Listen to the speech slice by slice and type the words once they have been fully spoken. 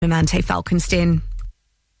Mimante Falconstein.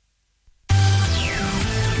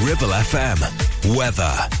 Ribble FM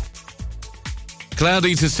weather.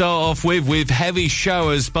 Cloudy to start off with heavy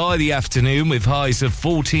showers by the afternoon with highs of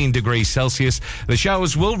 14 degrees Celsius. The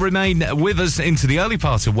showers will remain with us into the early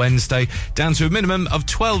part of Wednesday, down to a minimum of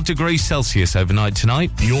 12 degrees Celsius overnight tonight.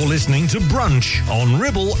 You're listening to Brunch on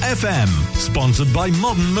Ribble FM, sponsored by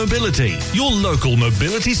Modern Mobility, your local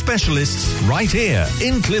mobility specialists right here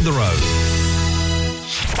in Clitheroe.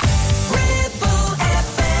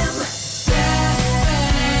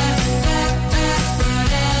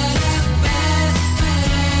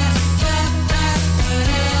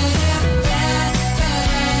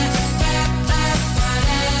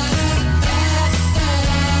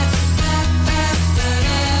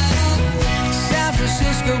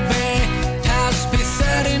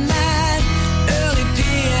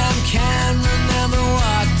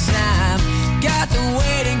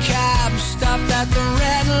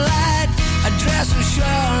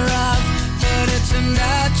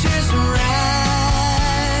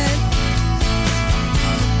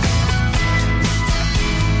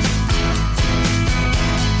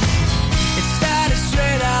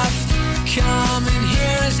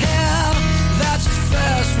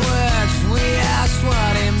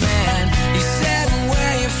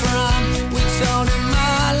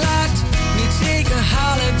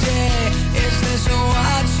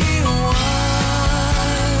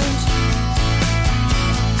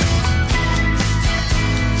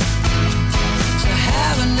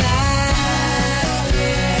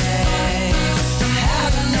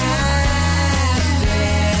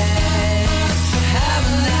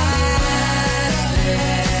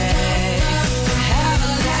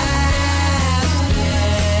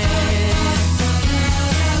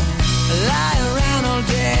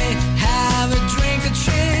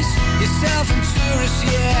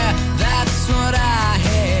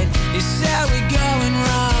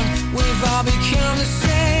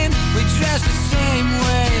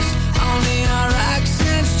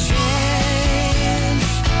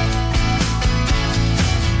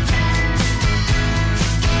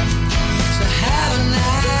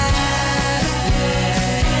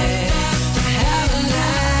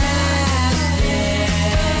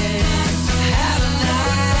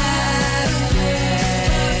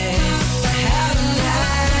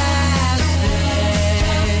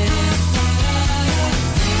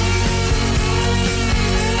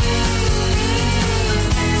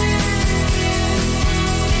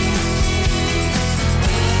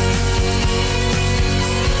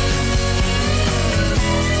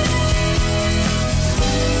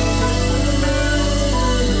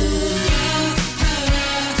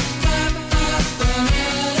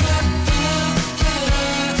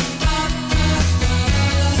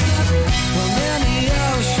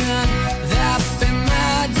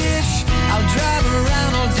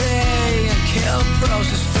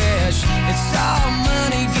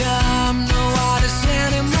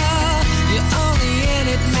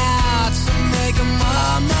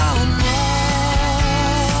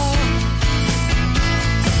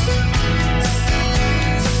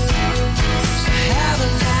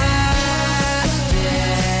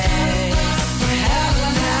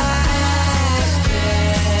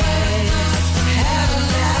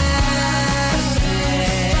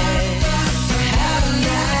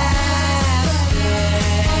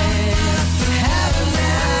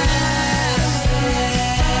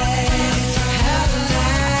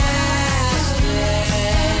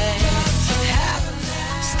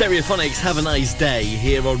 Stereophonics, have a nice day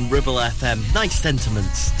here on Ribble FM. Nice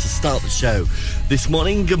sentiments to start the show this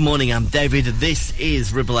morning. Good morning, I'm David. This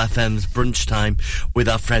is Ribble FM's Brunch Time with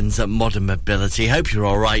our friends at Modern Mobility. Hope you're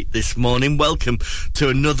all right this morning. Welcome to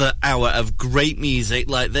another hour of great music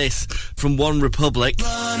like this from One Republic.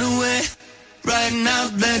 Run away, right now,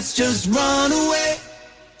 let's just run away.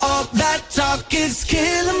 All that talk is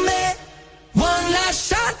killing me. One last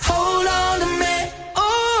shot, hold on to me.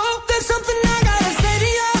 Oh, there's something I gotta say to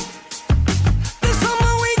you. There's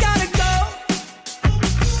somewhere we gotta go.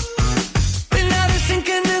 Been out here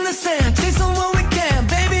sinking in the sand, chasing what we can,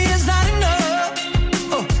 baby, it's not enough.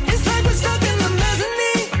 Oh, it's like we're stuck in the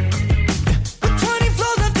mezzanine, with 20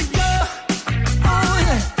 floors left to go. Oh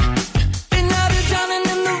yeah, been out here drowning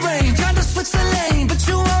in the rain, trying to switch the lane, but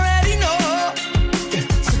you already know.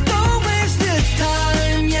 So don't waste this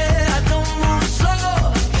time, yeah, I don't move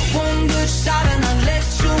slow. One good shot and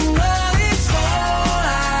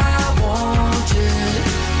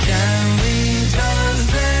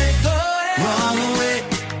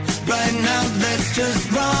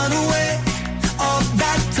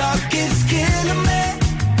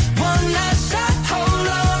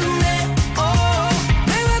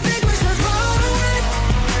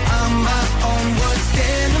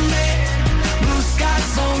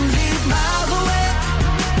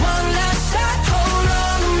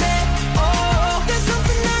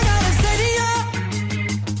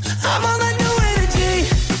I'm on that new energy.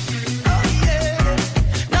 Oh yeah.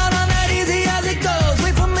 Not on that easy as it goes.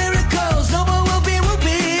 Wait for miracles. No, but will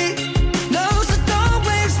be. No, so don't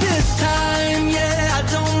waste this time. Yeah, I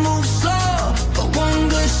don't move slow, but one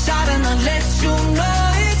good shot and I'll let you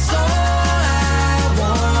know it's all I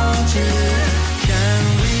want. Yeah. Can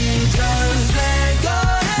we just let go?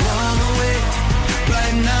 Run away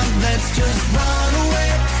right now. Let's just run away.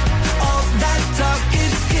 All that talk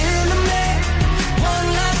is killing me. One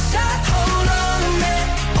last shot, hold on a minute.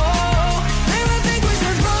 Oh, maybe I think we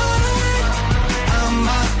should run away. I'm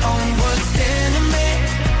my own worst enemy.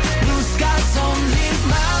 Blue skies only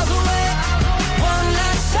miles away. One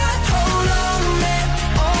last shot, hold on a minute.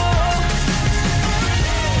 Oh,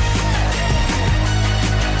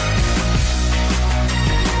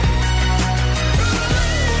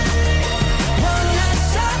 one last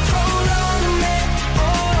shot, hold on a minute.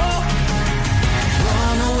 Oh,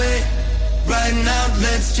 run away right now.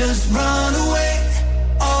 Let's just run away.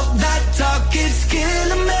 All that talk is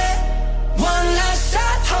killing me. One last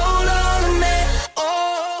shot, hold on a minute.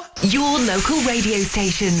 Oh. Your local radio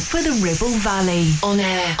station for the Ribble Valley. On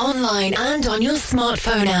air, online and on your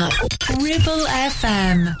smartphone app. Ribble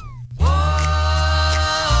FM.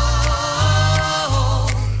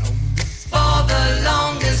 For the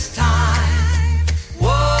longest time.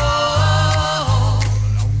 Whoa.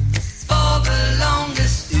 For the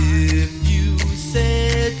longest. If you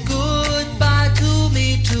said goodbye to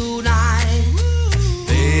me tonight,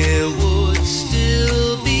 there would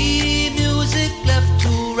still be music left to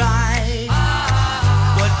write.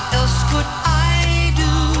 What else could I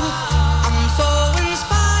do? I'm so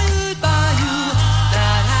inspired by you.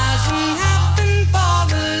 That hasn't happened for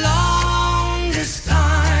the longest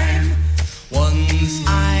time. Once I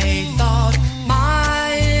thought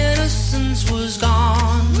my innocence was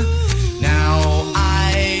gone. Now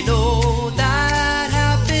I know that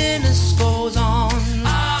happiness goes on.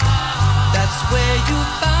 That's where you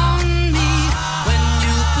found me when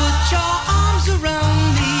you put your arms around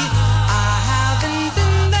me. I haven't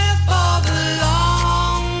been there for the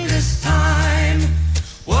longest time.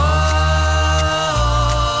 Whoa,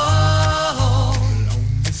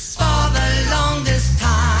 for the longest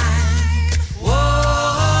time.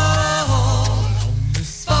 Whoa,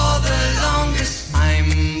 for the longest.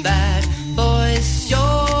 I'm that voice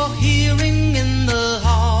you're hearing in the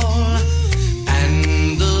hall.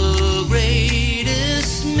 And the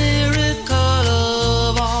greatest miracle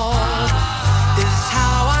of all is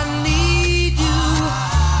how I need you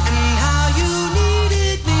and how you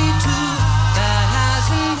needed me too. That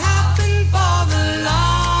hasn't happened for the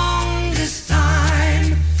longest time.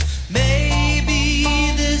 Maybe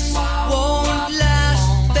this won't last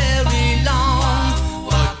very long,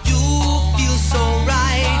 but you feel so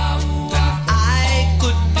right when I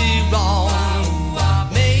could be wrong.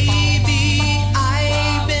 Maybe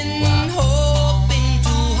I've been hoping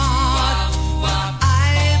too hard, but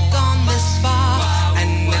I've gone this far,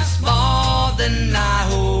 and it's more than I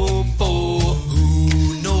hoped for.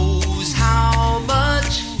 Who knows how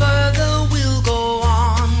much further we'll go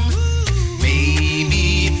on?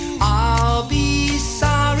 Maybe I'll be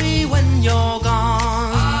sorry when you're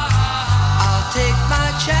gone. I'll take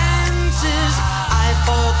my chances. I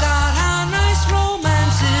forgot how nice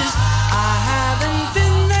romance is. I haven't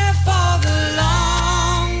been there for the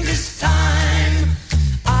longest time.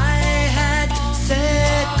 I had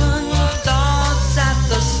second thoughts at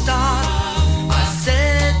the start. I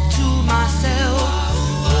said to myself,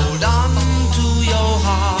 hold on to your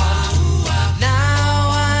heart. Now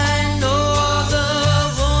I know the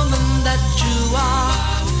woman that you are.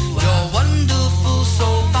 You're wonderful so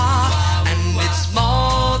far, and it's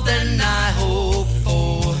more than I hoped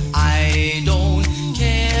for. I don't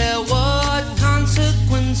care what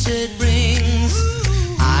consequence it brings.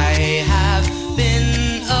 I have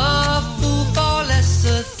been a fool for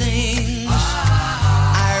lesser things.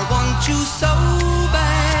 I want you so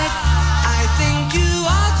bad. I think you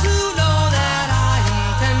ought to know that I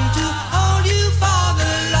intend to hold you for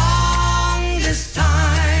the longest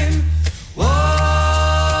time. Whoa,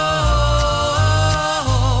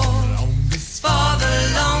 for the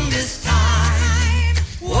longest time.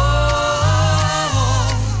 Whoa,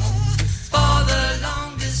 for the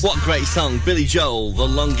longest. What great song, Billy Joel, The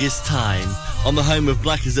Longest Time, on the home of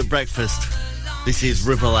Blackers at Breakfast. This is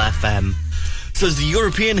Ribble FM. So as the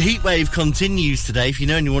European heatwave continues today, if you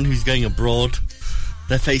know anyone who's going abroad,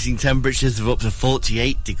 they're facing temperatures of up to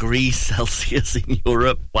 48 degrees Celsius in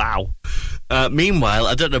Europe. Wow. Meanwhile,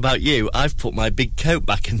 I don't know about you, I've put my big coat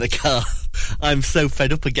back in the car. I'm so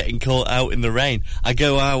fed up of getting caught out in the rain. I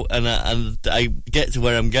go out and I get to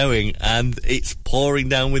where I'm going and it's pouring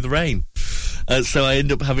down with rain. So I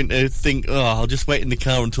end up having to think, I'll just wait in the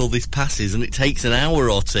car until this passes, and it takes an hour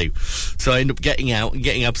or two. So I end up getting out and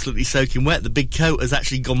getting absolutely soaking wet. The big coat has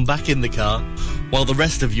actually gone back in the car, while the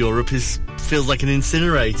rest of Europe feels like an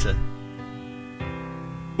incinerator.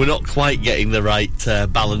 We're not quite getting the right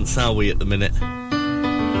balance, are we, at the minute?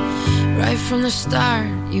 Right from the start,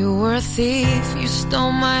 you were a thief, you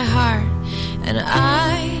stole my heart, and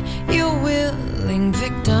I, your willing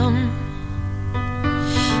victim.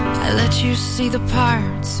 I let you see the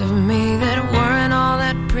parts of me that weren't all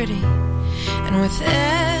that pretty, and with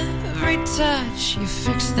every touch you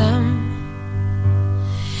fixed them.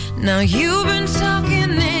 Now you've been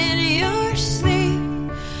talking in your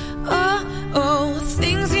sleep, oh,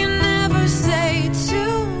 things you never say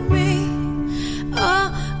to me,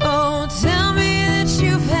 oh, tell me that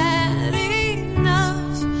you've had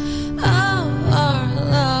enough of our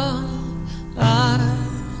love, our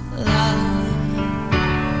love.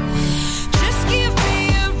 Just give me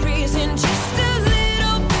a reason, just a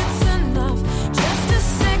little bit's enough. Just a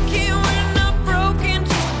second, we're not broken,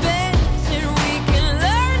 just bends, and we can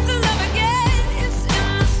learn to love again. It's in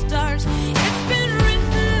the stars, it's been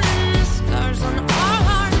written in the scars on our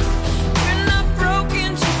hearts. We're not broken,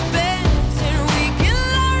 just bends, and we can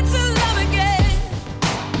learn to love again.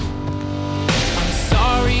 I'm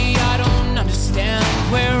sorry, I don't understand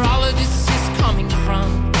where all of this is coming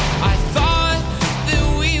from. I thought that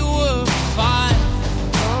we were fine.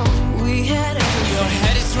 Oh, we had everything. Your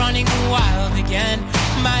head is running wild again.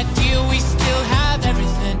 My dear, we still have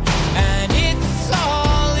everything, and it's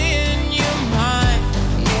all in your mind.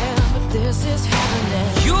 Yeah, but this is happening.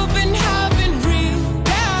 You've been having real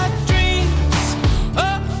bad dreams.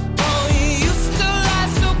 Oh, you used to lie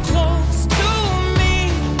so close to me.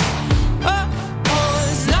 Oh,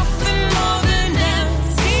 there's nothing more than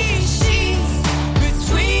empty sheets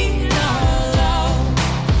between our love,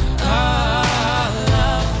 our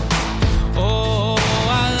love. Oh,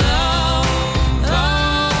 our love,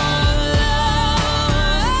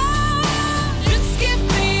 just give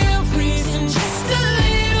me a reason, just a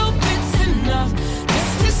little bit's enough.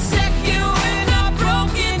 Just a second, we're not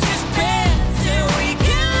broken, just bends, and we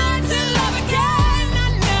can learn to love again. I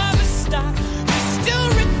never stop, you're still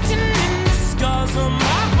written in the scars on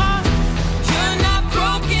my heart. You're not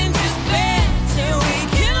broken, just bends, and we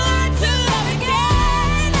can learn to love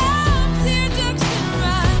again. Oh, tear ducts and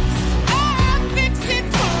rust, I fix it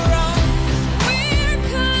for us. We're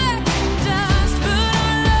collecting dust, but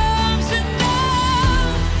our love's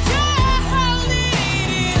enough. You're holding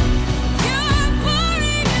it in, you're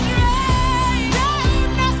pouring it rain. No,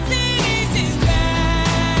 nothing is as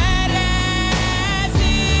bad as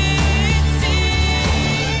it seems.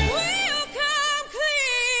 Will you come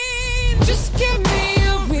clean? Just give me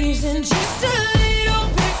a reason, just a little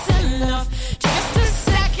bit's enough. Just a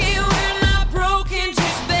second, we're not broken,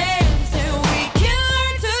 just bends, and we can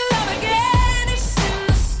learn to love again. It's in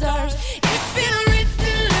the stars, it's been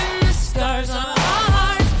written in the scars on our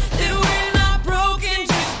hearts that we're not broken,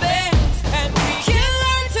 just bends, and we can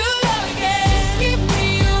learn to love again. Just give me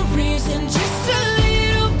a reason, just a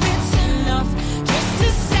little bit's enough. Just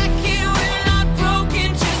a second, we're not broken,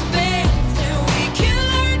 just bends, and we can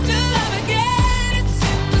learn to love again. It's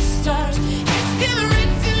in the stars, it's been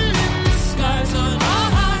written in the scars on our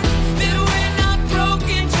hearts that we're not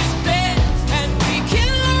broken, just bends, and we can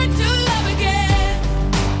learn to love again.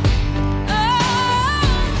 Oh,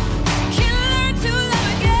 we can learn to love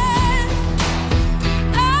again.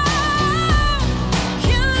 Oh,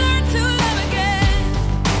 can learn to love again.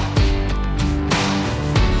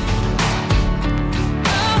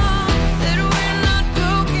 That we're not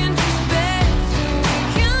broken, just bends, and we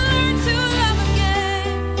can learn to love again.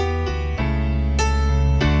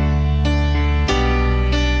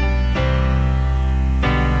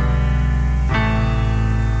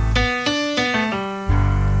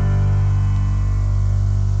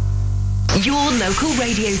 Your local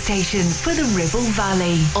radio station for the Ribble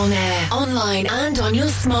Valley. On air, online, and on your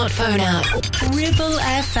smartphone app. Ribble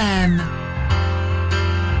FM.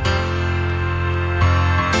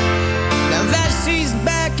 Now that she's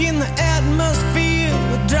back in the atmosphere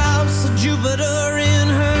with drops of Jupiter in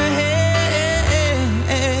her head.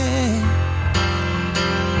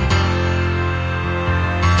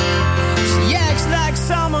 She acts like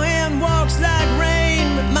summer and walks like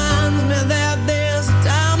rain. Reminds me that there's a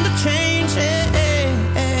time to change.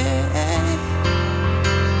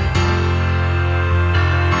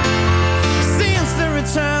 Since the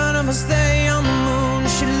return of her stay on the moon,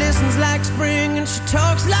 she listens like spring and she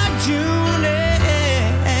talks like June.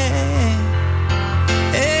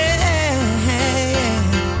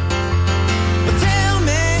 But tell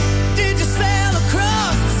me, did you sail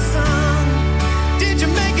across the sun?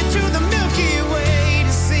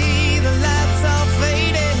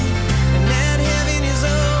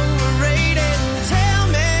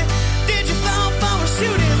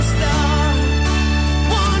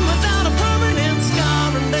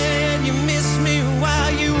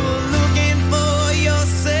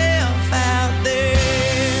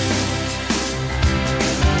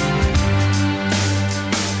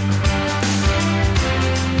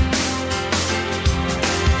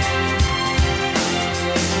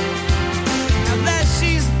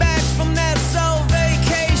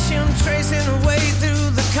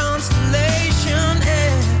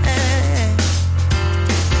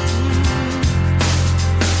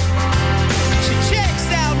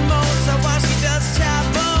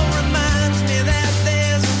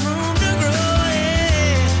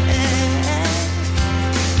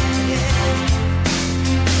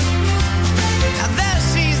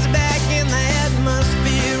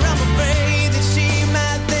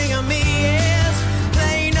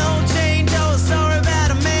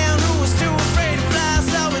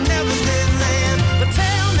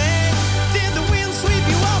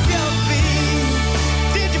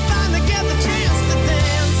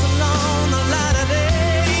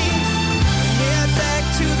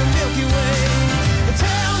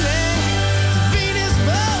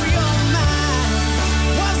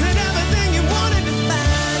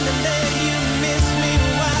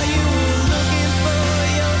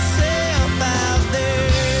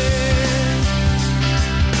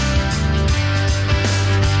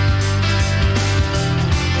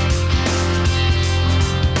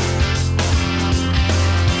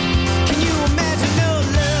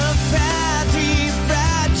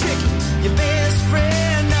 Your best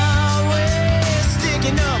friend always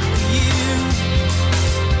sticking up for you.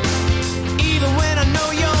 Even when I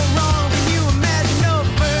know you're wrong, can you imagine no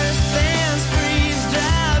first dance,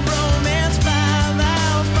 freeze-dried romance,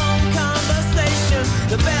 5-hour phone conversation,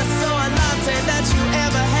 the best soy latte that you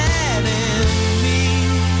ever had in me.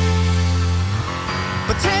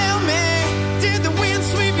 But tell me, did the wind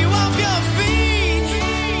sweep you off your feet?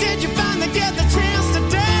 Did you finally get the chance to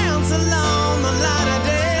dance along the light of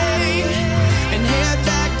day and head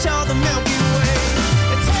back toward the Milky Way?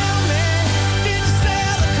 And tell me, did you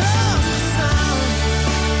sail across the sun?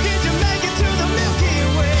 Did you make it to the Milky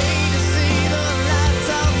Way to see the lights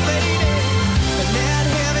all faded and that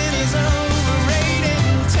heaven is overrated?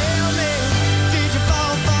 And tell me, did you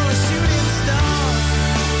fall for a shooting star,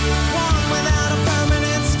 one without a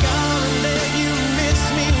permanent scar, and then you miss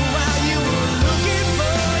me while you were looking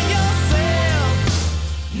for yourself?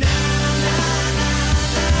 Na na na na na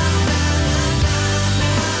na na na.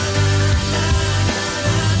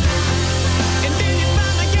 And then you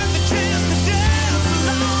finally get the chance to dance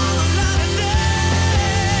along the light of day.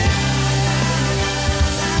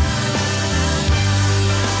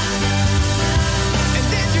 And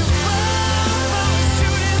then you fall for a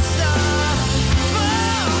shooting star,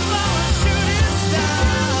 fall for a shooting star.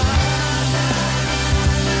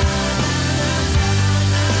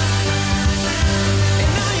 And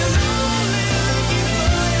now you're lonely looking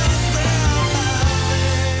for yourself out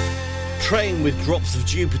there. Train with Drops of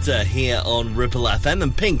Jupiter here on Ribble FM,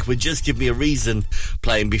 and Pink with Just Give Me a Reason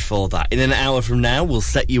playing before that. In an hour from now, we'll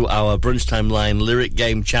set you our Brunchtime Line lyric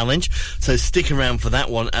game challenge, so stick around for that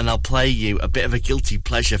one, and I'll play you a bit of a guilty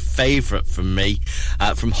pleasure favourite from me,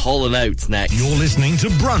 from Hall & Oates next. You're listening to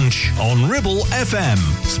Brunch on Ribble FM,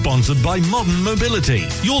 sponsored by Modern Mobility,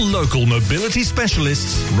 your local mobility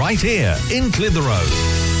specialists right here in Clitheroe.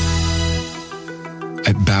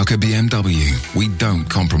 At Bowker BMW, we don't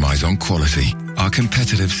compromise on quality. Our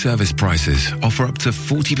competitive service prices offer up to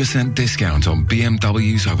 40% discount on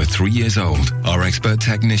BMWs over 3 years old. Our expert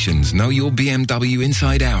technicians know your BMW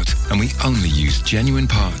inside out, and we only use genuine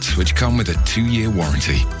parts which come with a 2-year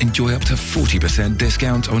warranty. Enjoy up to 40%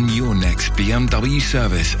 discount on your next BMW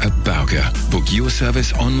service at Bowker. Book your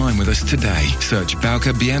service online with us today. Search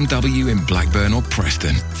Bowker BMW in Blackburn or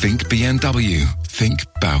Preston. Think BMW. Think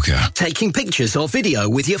Bowker. Taking pictures or video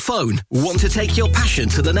with your phone? Want to take your passion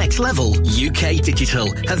to the next level? UK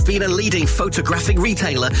Digital have been a leading photographic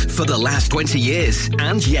retailer for the last 20 years.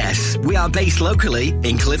 And yes, we are based locally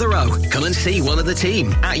in Clitheroe. Come and see one of the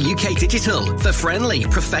team at UK Digital for friendly,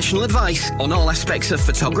 professional advice on all aspects of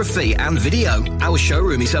photography and video. Our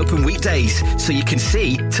showroom is open weekdays, so you can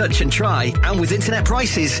see, touch and try. And with internet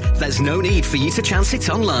prices, there's no need for you to chance it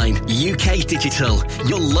online. UK Digital,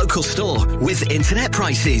 your local store with internet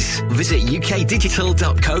prices. Visit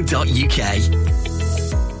ukdigital.co.uk.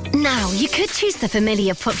 Now, you could choose the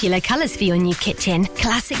familiar popular colours for your new kitchen.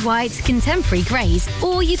 Classic whites, contemporary greys,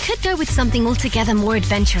 or you could go with something altogether more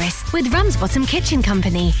adventurous with Ramsbottom Kitchen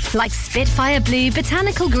Company, like Spitfire Blue,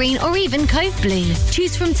 Botanical Green, or even Cove Blue.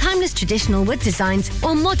 Choose from timeless traditional wood designs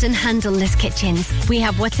or modern handleless kitchens. We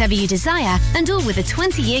have whatever you desire, and all with a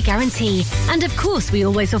 20-year guarantee. And of course, we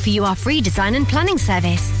always offer you our free design and planning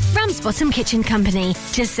service. Ramsbottom Kitchen Company.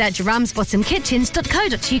 Just search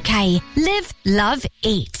ramsbottomkitchens.co.uk. Live, love,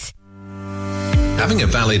 eat. Having a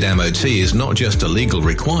valid MOT is not just a legal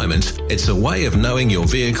requirement, it's a way of knowing your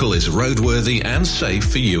vehicle is roadworthy and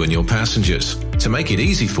safe for you and your passengers. To make it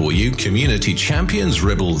easy for you, Community Champions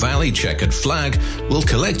Ribble Valley Checkered Flag will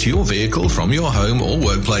collect your vehicle from your home or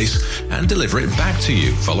workplace and deliver it back to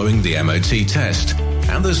you following the MOT test.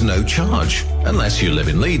 And there's no charge, unless you live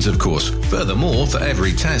in Leeds, of course. Furthermore, for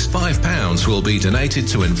every test, £5 will be donated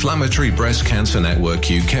to Inflammatory Breast Cancer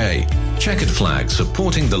Network UK. Checkered Flag,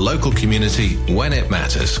 supporting the local community when it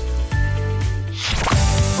matters.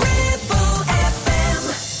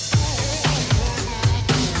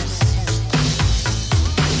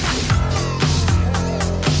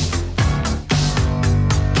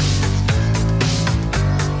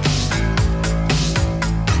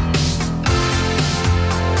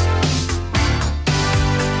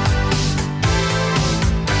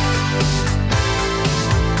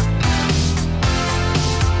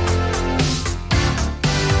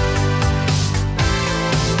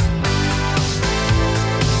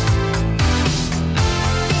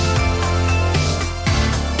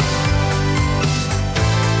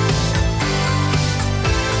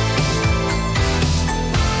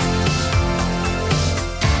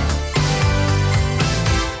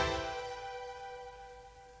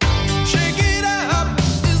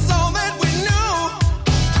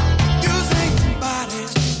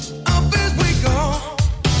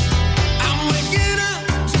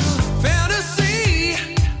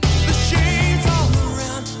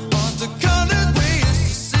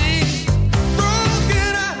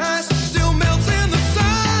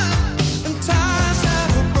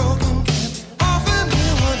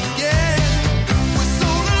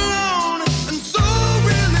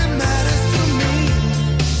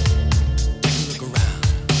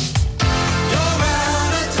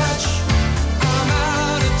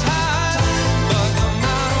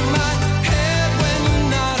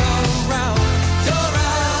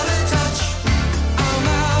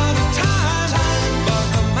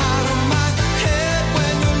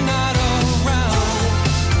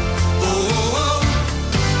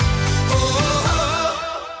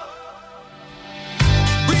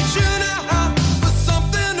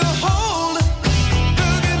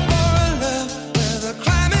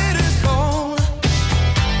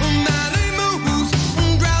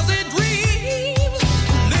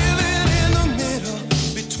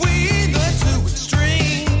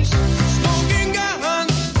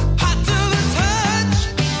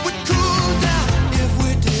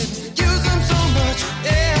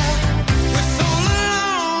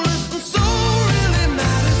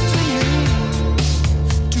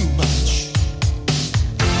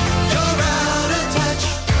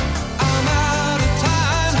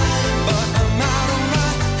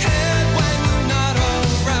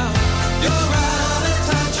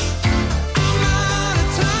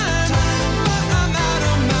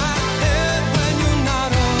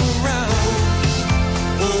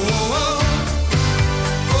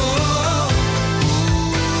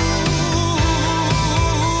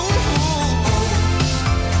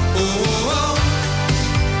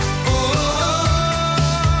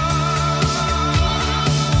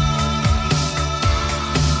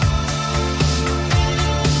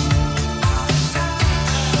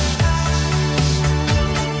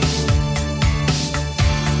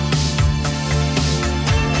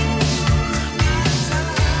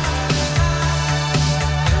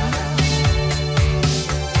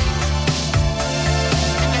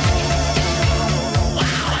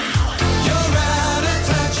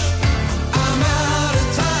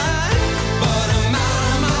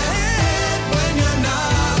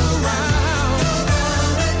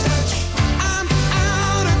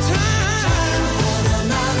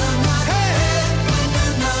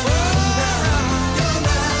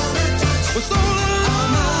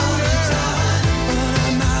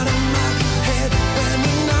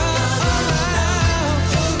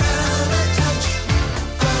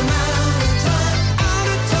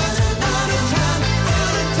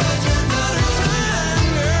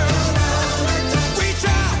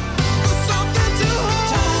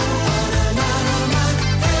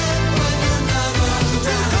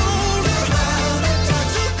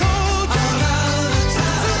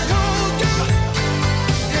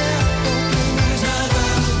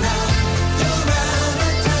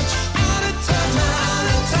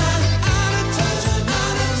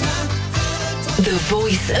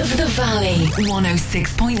 voice of the valley.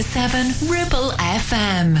 106.7 Ribble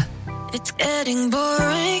FM. It's getting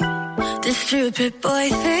boring, this stupid boy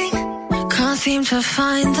thing. Can't seem to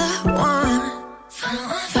find the one.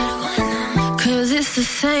 Cause it's the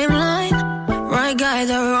same line, right guy,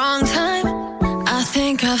 the wrong time. I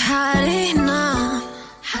think I've had enough.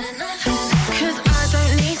 Cause I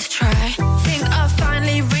don't need to try. Think I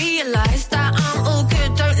finally realized that I'm all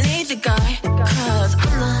good, don't need a guy. Cause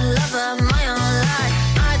I'm the lover of my own life.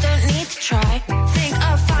 I don't need to try. Think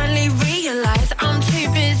I finally realized I'm too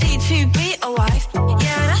busy to be a wife.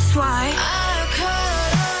 Yeah, that's why I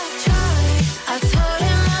cut off Charlie. I told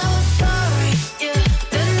him I was sorry. Yeah,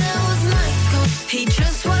 then there was Michael. He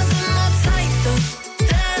just wasn't my type though.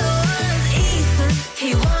 There was Ethan. He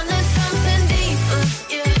wanted something deeper.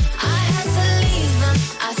 Yeah, I had to leave him.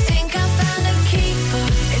 I think I found a keeper.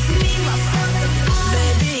 It's me, myself, and I.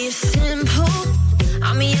 Baby, it's simple.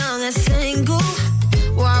 I'm young and single.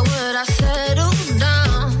 Why would I settle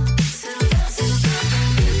down?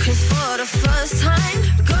 Cause for the first time,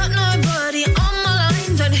 got nobody on my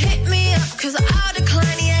line. Don't hit me up, cause I'll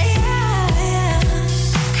decline, yeah.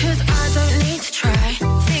 Cause I don't need to try.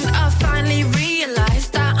 Think I finally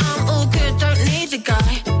realized that I'm all good, don't need a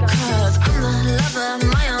guy. Cause I'm the lover of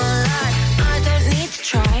my own life. I don't need to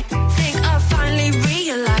try. Think I finally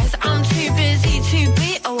realized I'm too busy to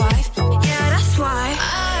be a wife. Yeah, that's why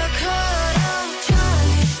I cut off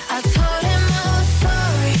Charlie. I told him I was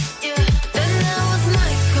sorry. Yeah, then there was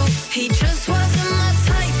Michael. He just wasn't my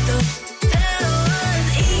type though. There was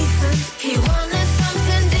Ethan. He wanted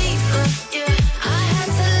something deeper. Yeah, I had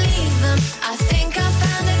to leave him. I think I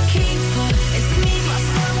found a keeper. It's me,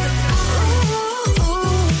 myself, and I.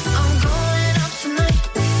 Ooh, I'm going out tonight.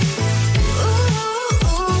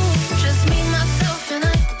 Ooh, just me, myself, and I.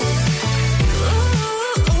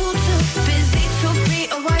 Ooh, too busy to be a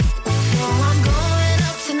wife. So I'm going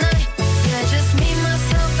out tonight. Yeah, just me,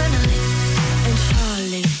 myself, and I. And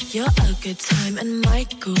Charlie, you're a good time. And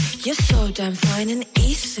Michael, you're so damn fine. And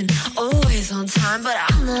Ethan, always on time. But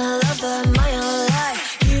I'm the lover of my own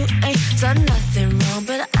life. You ain't done nothing wrong,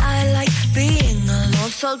 but I like being alone.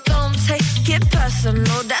 So don't take it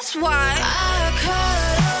personal. That's why I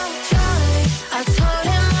cut off Charlie. I told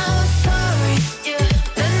him I was sorry. Yeah,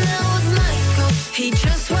 then there was Michael. He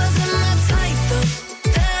just wasn't my type though.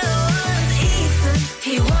 There was Ethan.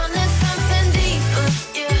 He wanted something deeper.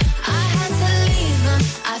 Yeah, I had to leave him.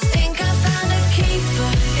 I think I found a keeper.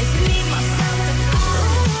 It's me, myself, and I.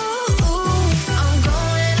 Ooh, I'm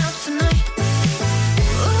going out tonight.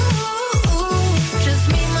 Ooh, just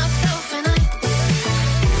me, myself, and I.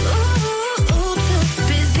 Ooh, too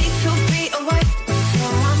busy to be a wife. So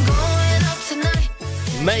I'm going out tonight.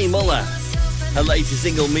 May Muller, her latest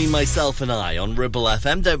single, Me, Myself and I, on Ribble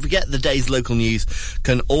FM. Don't forget, the day's local news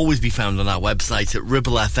can always be found on our website at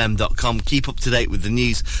ribblefm.com. Keep up to date with the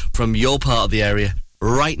news from your part of the area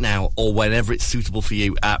right now or whenever it's suitable for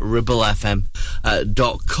you at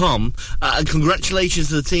ribblefm.com. And congratulations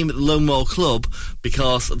to the team at the Lonewell Club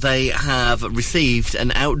because they have received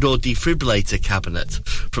an outdoor defibrillator cabinet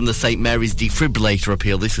from the St Mary's Defibrillator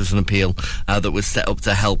Appeal. This was an appeal that was set up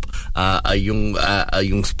to help a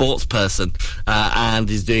young sports person and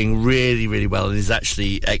is doing really, really well and has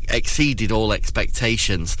actually exceeded all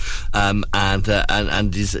expectations and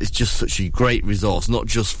is just such a great resource, not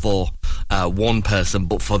just for one person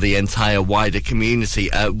but for the entire wider community.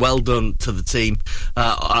 Well done to the team,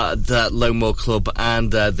 the Lonewell Club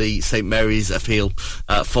and the St Mary's Appeal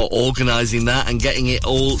for organising that and getting it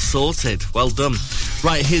all sorted. Well done.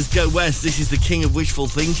 Right, here's Go West. This is the King of Wishful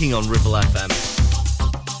Thinking on Ribble FM.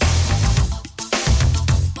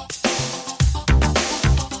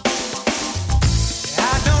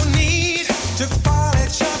 I don't need to fall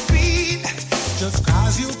at your feet just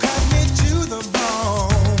 'cause you cut me to the bone.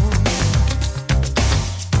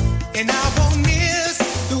 And I won't miss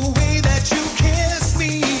the way that you kiss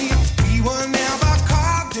me. We were never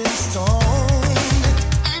carved in stone.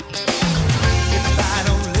 If I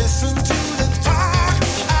don't listen to the talk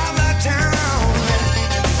of the town,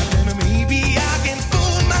 then maybe I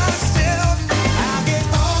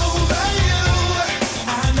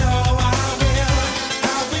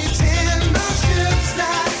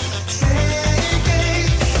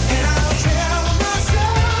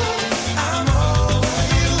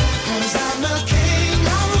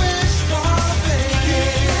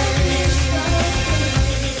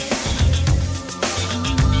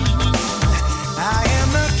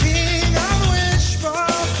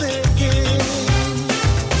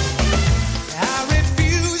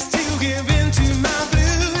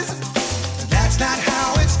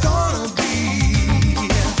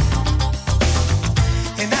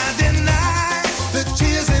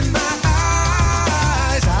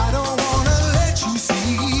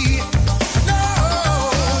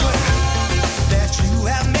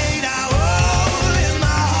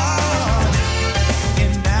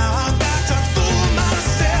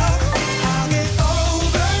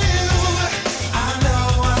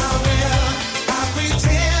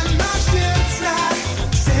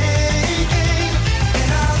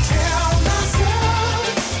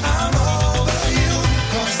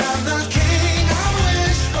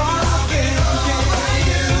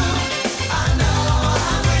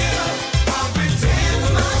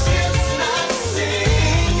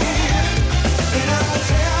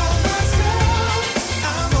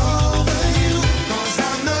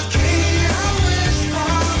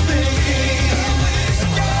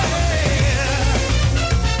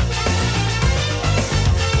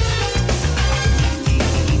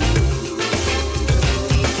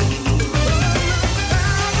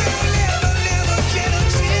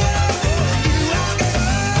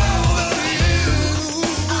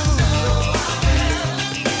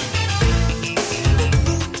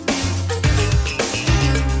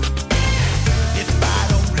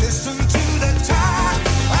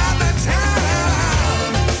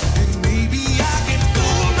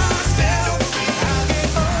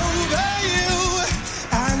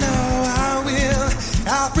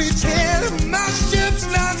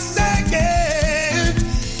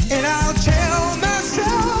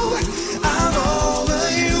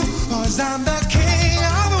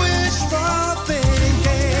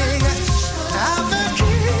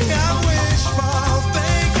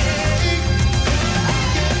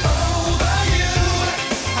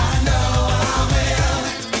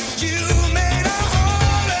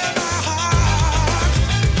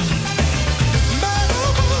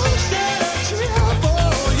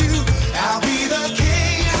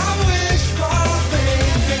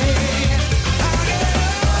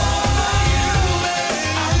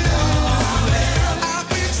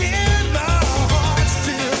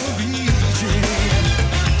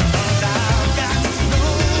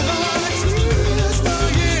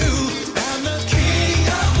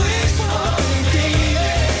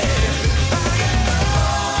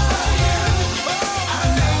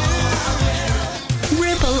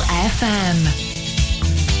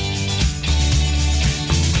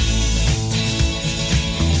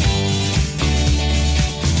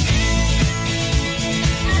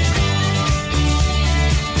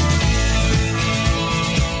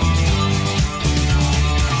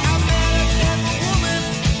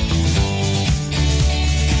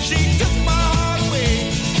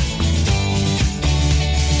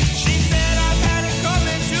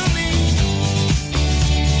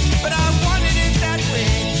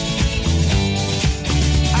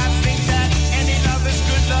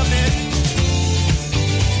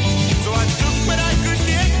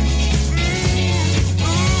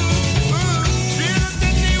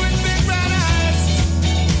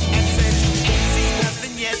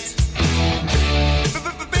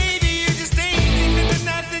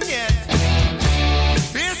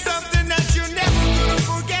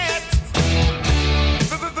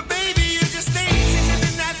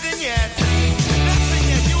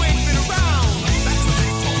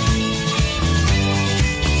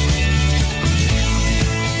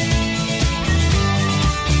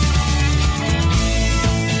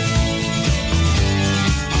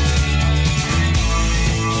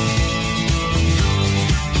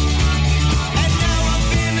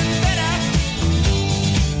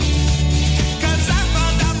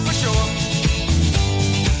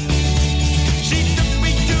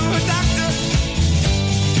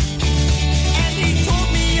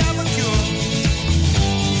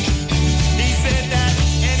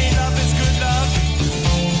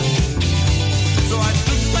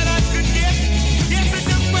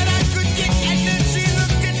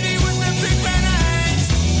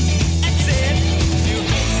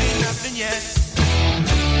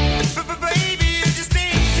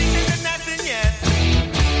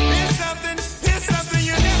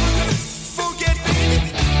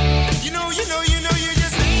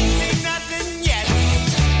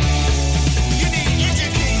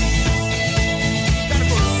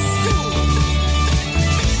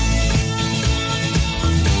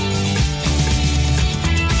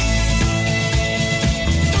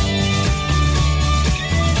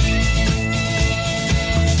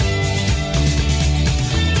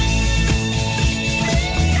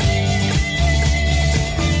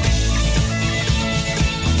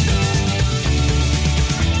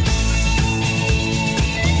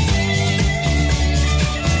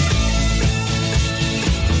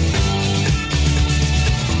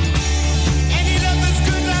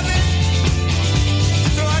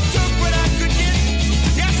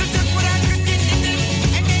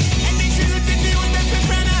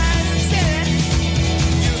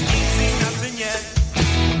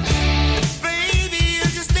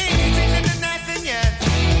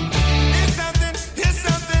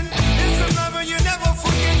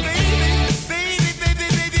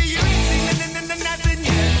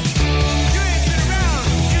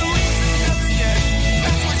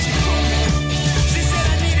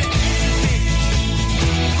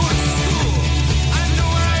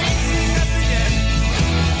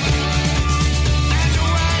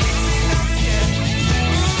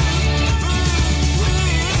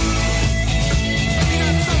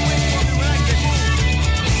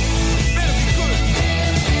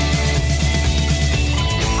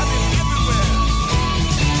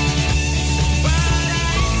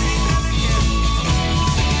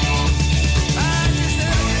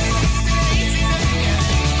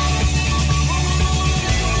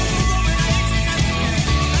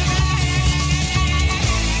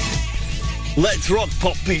Let's rock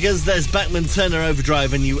pop because there's Beckman Turner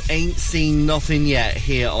Overdrive and You Ain't Seen Nothing Yet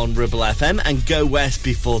here on Ribble FM, and Go West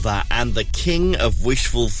before that, and the King of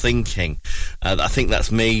Wishful Thinking. I think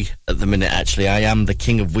that's me at the minute, actually. I am the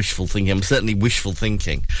king of wishful thinking. I'm certainly wishful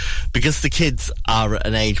thinking because the kids are at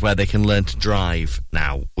an age where they can learn to drive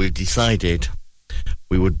now. We've decided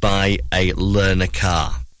we would buy a learner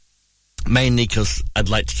car, mainly because I'd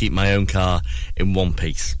like to keep my own car in one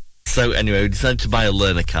piece. So anyway, we decided to buy a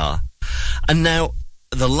learner car. And now,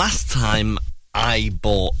 the last time I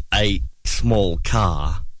bought a small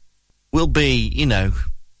car will be, you know,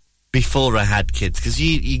 before I had kids, because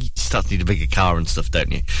you start to need a bigger car and stuff,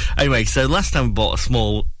 don't you? Anyway, so last time I bought a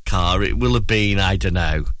small car, it will have been, I don't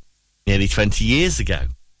know, nearly 20 years ago.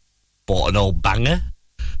 Bought an old banger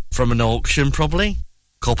from an auction, probably.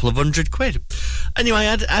 Couple of £100. Anyway,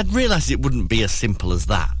 I'd realised it wouldn't be as simple as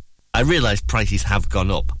that. I realised prices have gone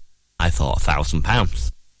up. I thought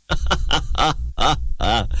 £1,000.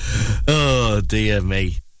 Oh, dear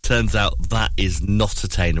me. Turns out that is not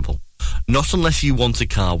attainable. Not unless you want a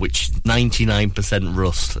car which is 99%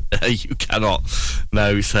 rust. You cannot.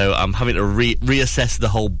 No, so I'm having to reassess the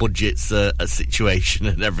whole budget situation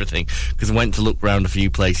and everything, because I went to look around a few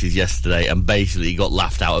places yesterday and basically got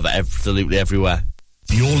laughed out of absolutely everywhere.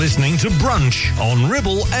 You're listening to Brunch on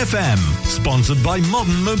Ribble FM, sponsored by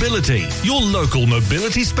Modern Mobility, your local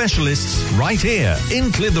mobility specialists right here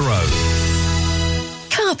in Clitheroe.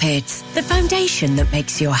 Carpets, the foundation that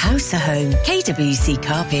makes your house a home. KWC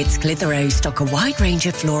Carpets Clitheroe stock a wide range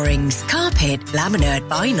of floorings, carpet, laminate,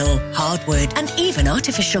 vinyl, hardwood and even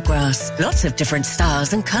artificial grass. Lots of different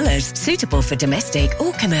styles and colours, suitable for domestic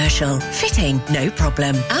or commercial. Fitting, no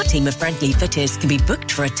problem. Our team of friendly fitters can be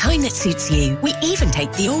booked for a time that suits you. We even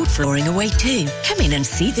take the old flooring away too. Come in and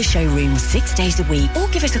see the showroom 6 days a week or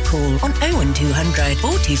give us a call on 01200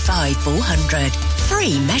 425 400.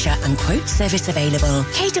 Free measure and quote service available.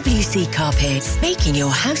 KWC Carpets, making your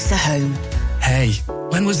house a home. Hey,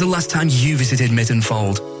 when was the last time you visited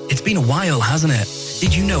Mittenfold? It's been a while, hasn't it?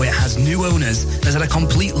 Did you know it has new owners, has had a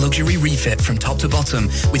complete luxury refit from top to bottom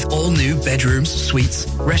with all new bedrooms, suites,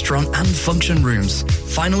 restaurant and function rooms?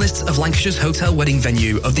 Finalists of Lancashire's Hotel Wedding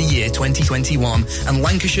Venue of the Year 2021 and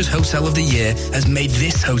Lancashire's Hotel of the Year has made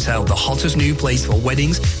this hotel the hottest new place for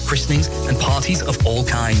weddings, christenings and parties of all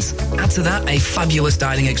kinds. Add to that a fabulous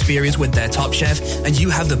dining experience with their top chef and you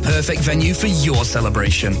have the perfect venue for your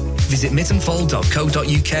celebration. Visit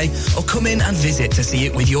mittenfold.co.uk or come in and visit to see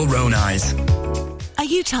it with your own eyes. Are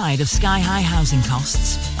you tired of sky-high housing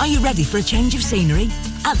costs? Are you ready for a change of scenery?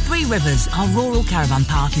 At Three Rivers, our rural caravan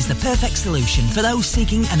park is the perfect solution for those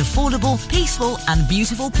seeking an affordable, peaceful and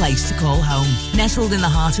beautiful place to call home. Nestled in the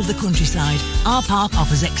heart of the countryside, our park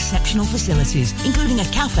offers exceptional facilities, including a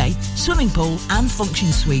cafe, swimming pool and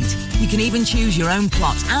function suite. You can even choose your own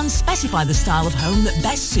plot and specify the style of home that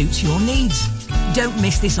best suits your needs. Don't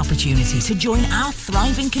miss this opportunity to join our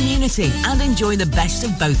thriving community and enjoy the best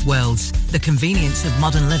of both worlds. The convenience of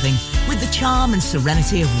modern living with the charm and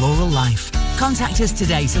serenity of rural life. Contact us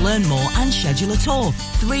today to learn more and schedule a tour.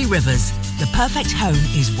 Three Rivers, the perfect home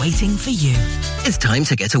is waiting for you. It's time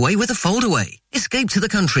to get away with a foldaway. Escape to the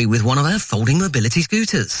country with one of our folding mobility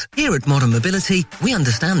scooters. Here at Modern Mobility, we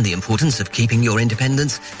understand the importance of keeping your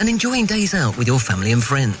independence and enjoying days out with your family and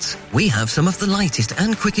friends. We have some of the lightest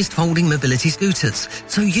and quickest folding mobility scooters,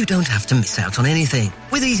 so you don't have to miss out on anything.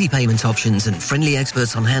 With easy payment options and friendly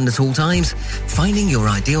experts on hand at all times, finding your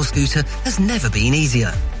ideal scooter has never been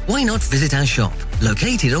easier. Why not visit our shop,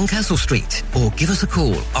 located on Castle Street, or give us a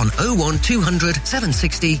call on 01200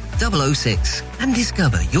 760 006 and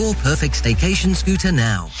discover your perfect staycation scooter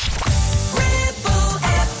now.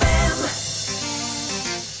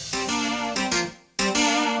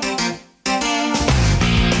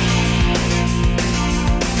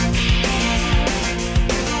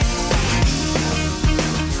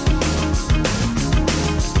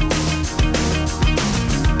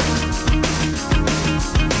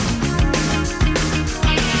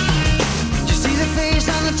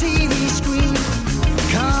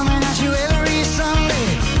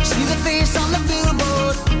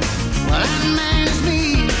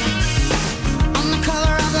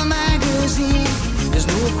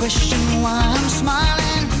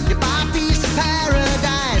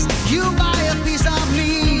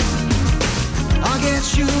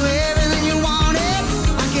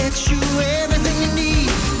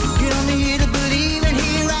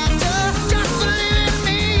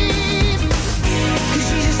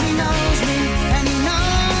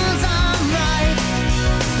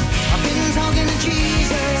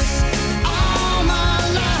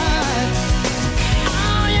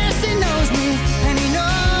 And he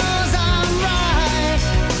knows I'm right.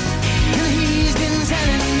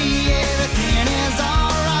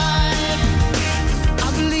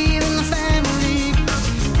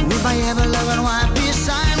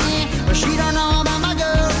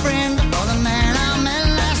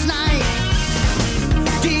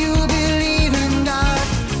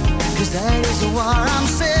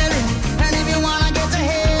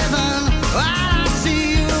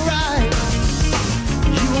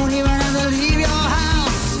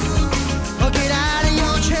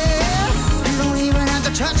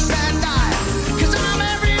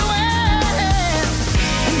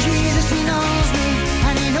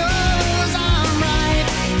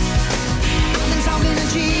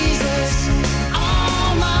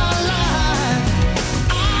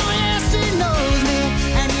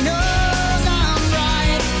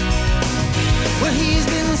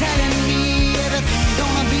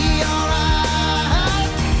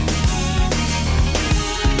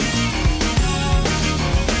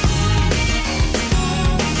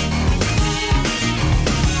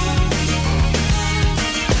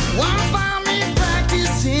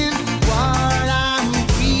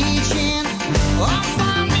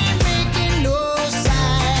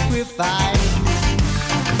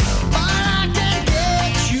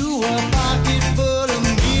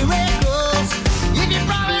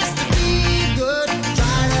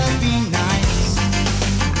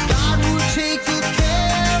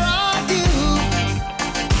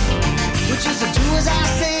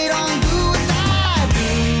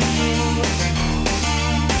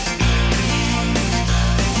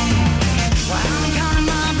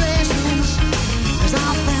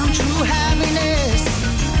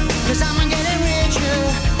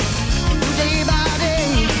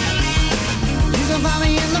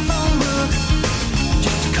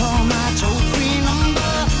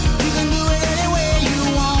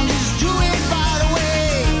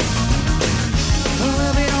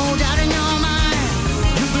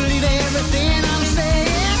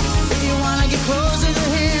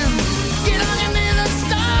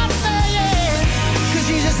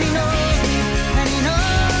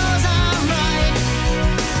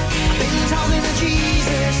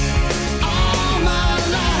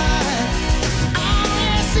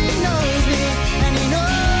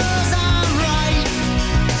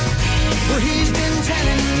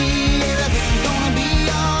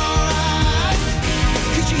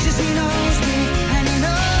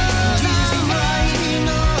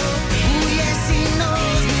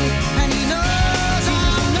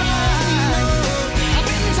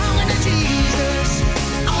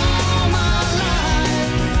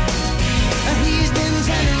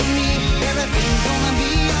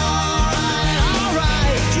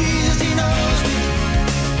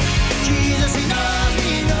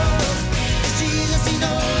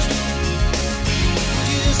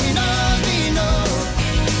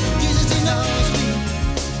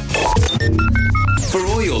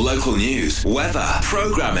 your local news, weather,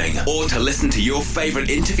 programming, or to listen to your favourite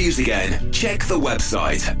interviews again, check the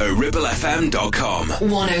website at ribblefm.com.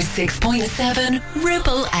 106.7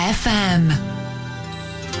 Ribble FM.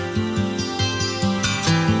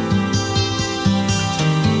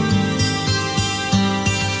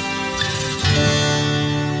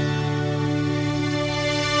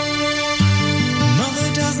 Mother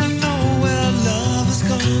doesn't know where love has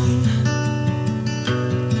gone.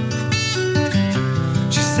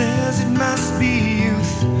 She says it must be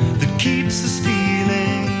youth that keeps us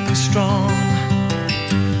feeling strong.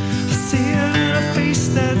 I see her in a face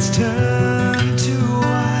that's turned to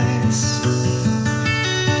ice,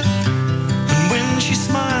 and when she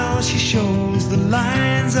smiles she shows the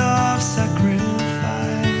lines of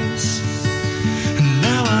sacrifice. And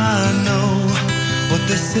now I know what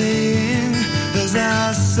they're saying as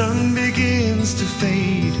our sun begins to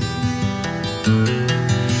fade,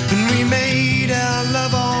 and we made our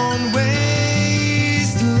love on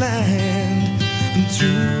wasteland and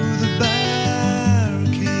through the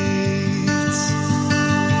barricades.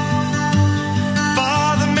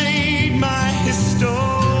 Father made my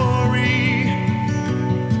history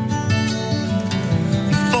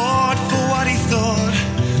and fought for what he thought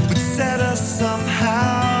would set us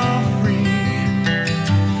somehow free.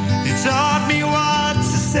 He taught me what to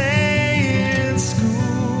say in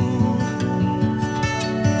school.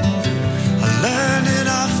 I learned it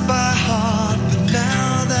off by heart, but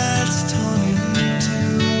now that's torn in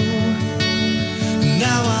two.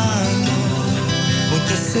 Now I know what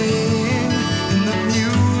they're saying in the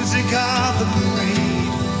music of the parade.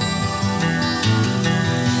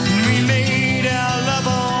 And we made our love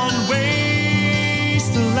on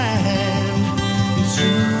wasteland and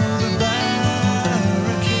through the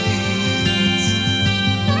barricades.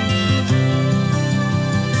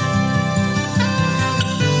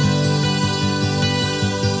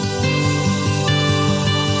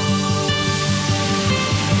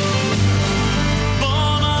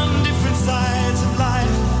 Born on different sides of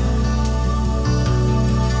life,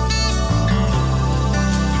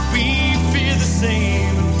 we fear the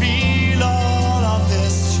same and feel all of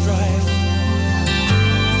this strife.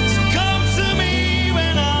 So come to me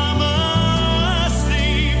when I'm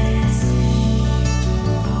asleep.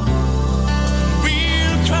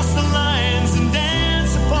 We'll cross the lines and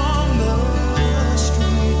dance upon the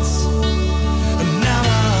streets. And now I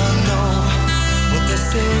know what they're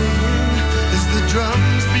saying as the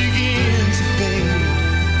drums begin to fade.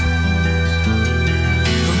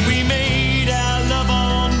 And we made our love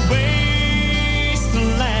on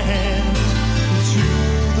wasteland and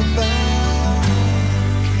through the barricades.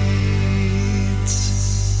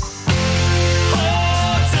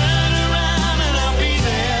 Oh, turn around and I'll be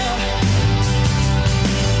there.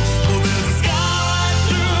 Oh, there's a scar right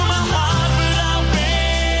through my heart, but I'll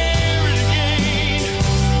bear it again.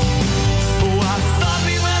 Oh, I thought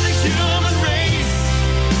we were the human race,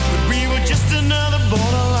 but we were just another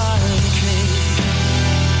borderline king.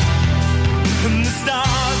 And the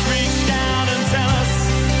stars reach down and tell us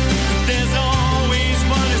that there's always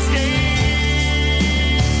one escape.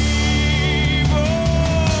 Oh,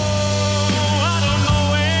 I don't know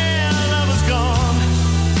where love has gone.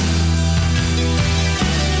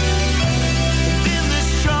 And in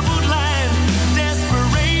this troubled land,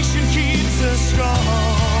 desperation keeps us strong.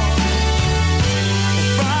 The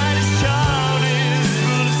brightest child is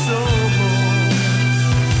full of soul.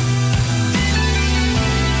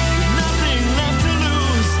 Nothing left to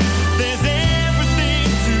lose, there's everything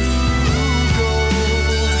to go.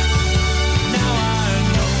 Now I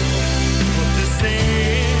know what they're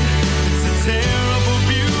saying, it's a terrible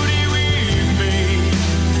beauty we've made.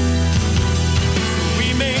 So we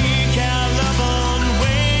make our love on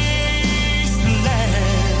wasteland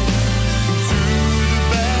through the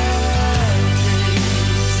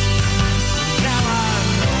barricades. Now I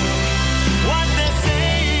know what they're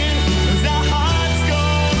saying as our hearts go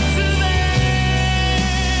to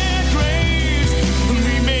their graves. And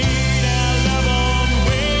we made our love on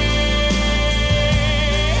wasteland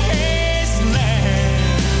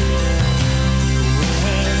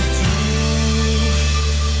through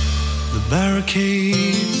the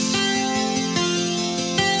barricades.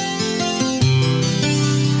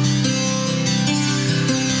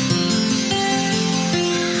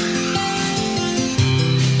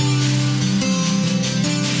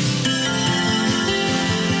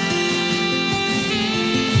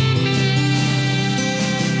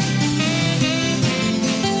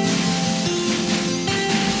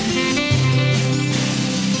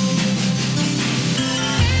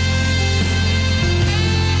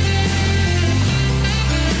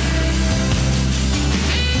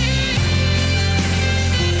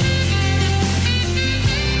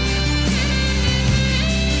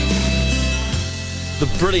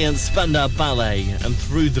 Brilliant Spandau Ballet and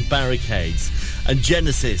Through the Barricades, and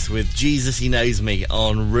Genesis with Jesus He Knows Me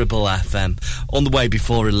on Ribble FM. On the way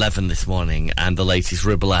before 11 this morning and the latest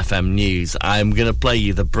Ribble FM news, I'm going to play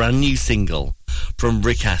you the brand new single from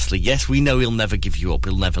Rick Astley. Yes, we know he'll never give you up,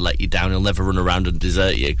 he'll never let you down, he'll never run around and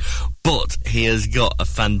desert you, but he has got a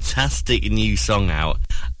fantastic new song out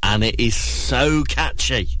and it is so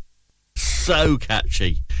catchy. So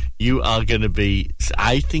catchy. You are going to be...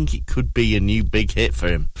 I think it could be a new big hit for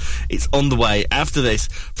him. It's on the way after this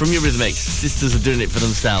from Eurythmics. Sisters are doing it for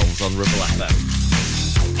themselves on Ribble FM.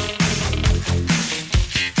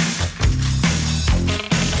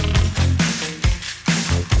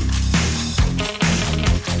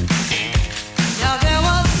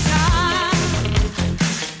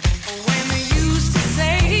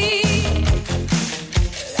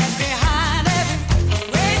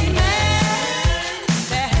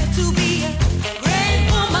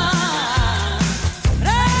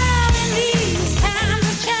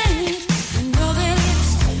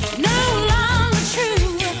 No longer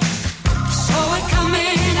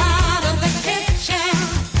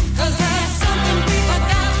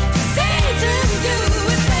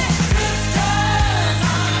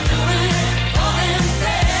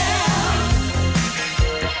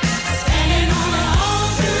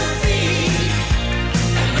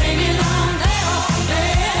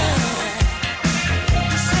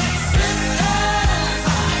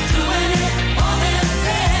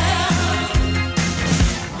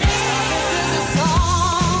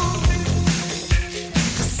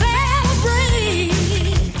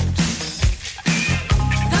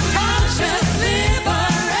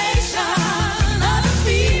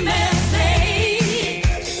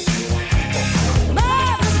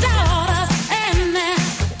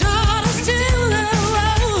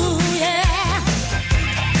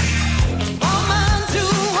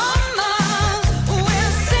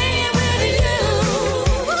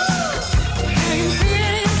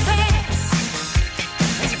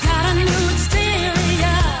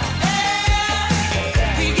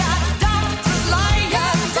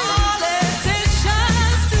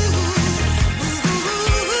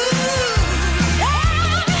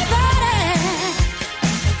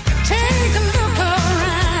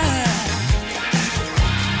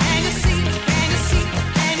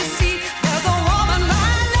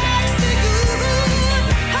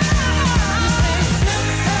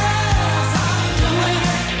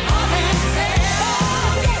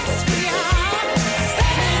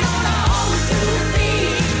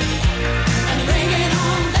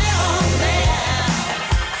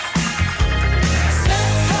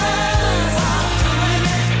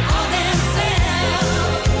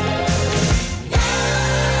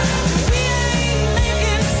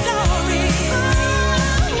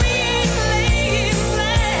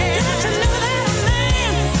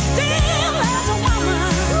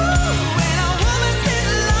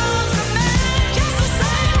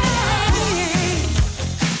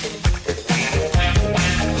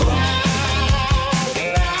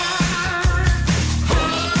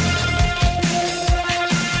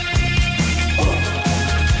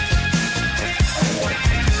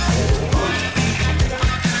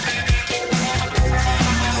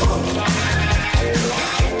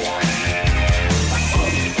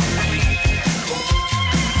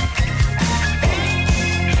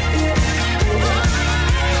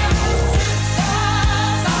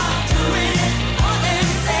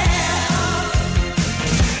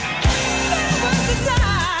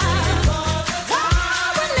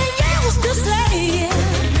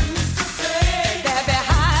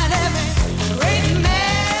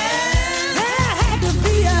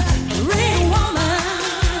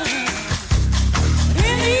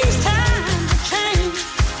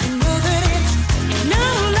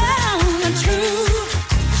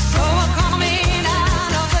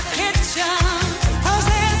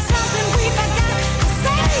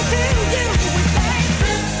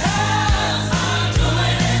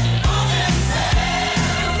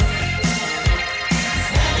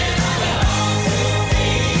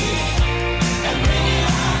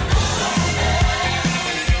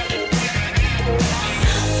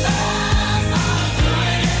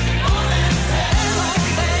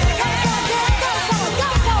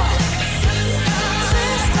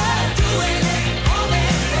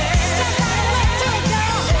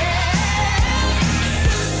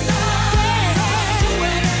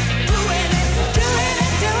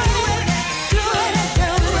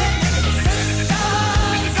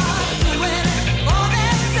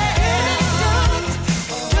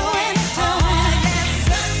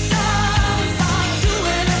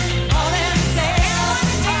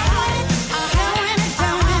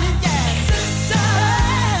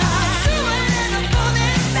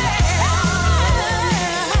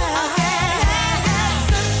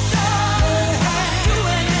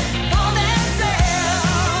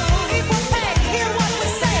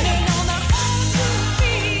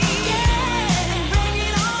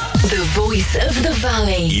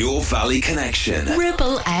Valley. Your Valley Connection.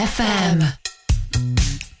 Ribble FM.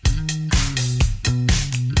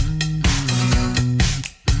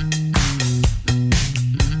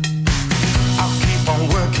 I'll keep on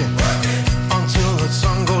working until the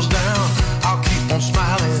sun goes down. I'll keep on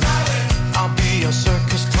smiling. I'll be a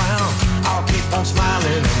circus clown. I'll keep on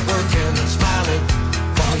smiling and working and smiling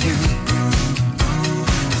for you.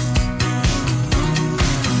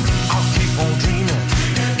 I'll keep on dreaming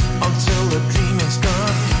until the dreaming's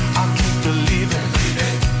done. I'll keep believing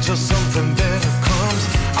till something better comes.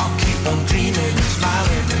 I'll keep on dreaming and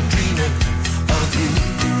smiling and dreaming of you.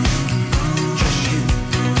 Just you.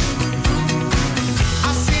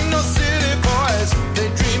 I see no city boys, they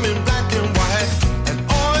dream in black and white, and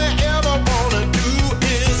all they ever wanna do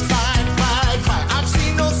is fight, fight, fight. I've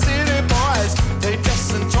seen no city boys, they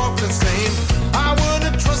dress and talk the same. I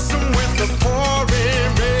wouldn't trust them with the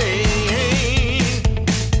pouring rain.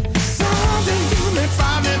 Someday you may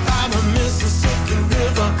find me by the Mississippi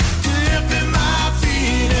River, dipping my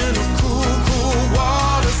feet in the cool, cool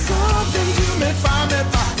water. Someday you may find me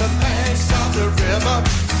by the banks of the river,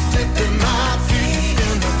 dipping my feet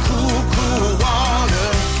in the cool, cool water.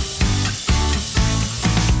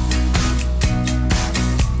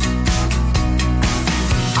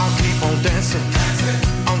 I'll keep on dancing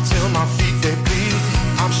until my feet they bleed.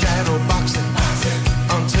 I'm shadow boxing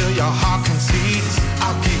until your heart concedes.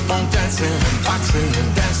 I'll keep on dancing and boxing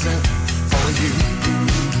and dancing for you.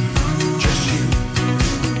 Just you.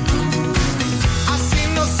 I see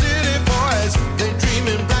no city boys, they dream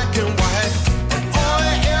in black and white, and all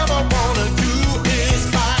they ever wanna do is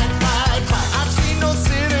fight, fight, fight. I've seen no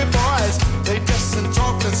city boys, they dress and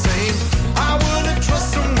talk the same. I wouldn't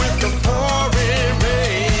trust them with the pouring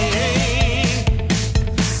rain.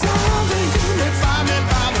 Someday you may find me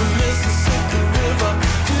by the Mississippi River,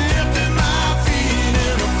 dipping my feet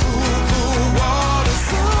in the cool, cool water.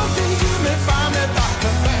 Someday you may find me by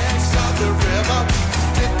the banks of the river,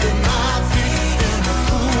 dipping my feet in the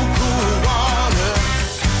cool, cool water.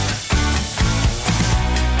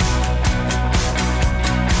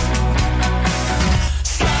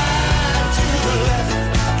 Slide to the left,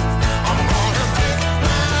 I'm gonna pick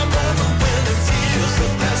my brother when it feels the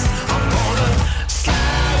best. I'm gonna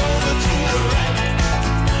slide over to the right,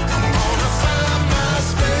 I'm gonna find my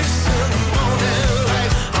space in the morning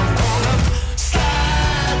light. I'm gonna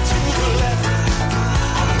slide to the left,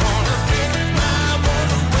 I'm gonna pick my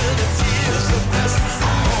brother when it feels the best.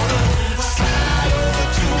 I'm gonna slide over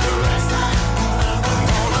to the right, I'm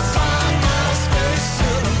gonna find my space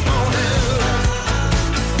in the morning light.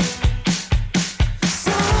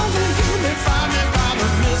 Someday you may find me by the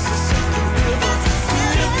Mississippi River,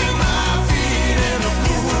 dipping my feet in the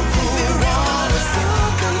cool, cool water.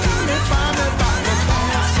 Someday you may find me by the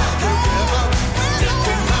banks of the river,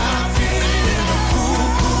 dipping my feet in the cool,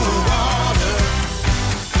 cool water.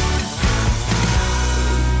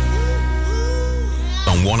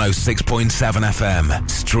 On 106.7 FM,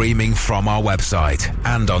 streaming from our website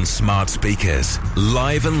and on smart speakers,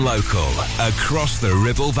 live and local, across the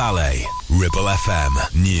Ribble Valley. Ribble FM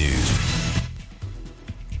News.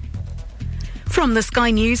 From the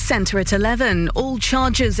Sky News Centre at 11, all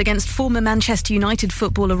charges against former Manchester United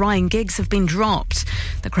footballer Ryan Giggs have been dropped.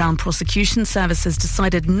 The Crown Prosecution Service has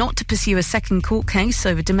decided not to pursue a second court case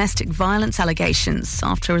over domestic violence allegations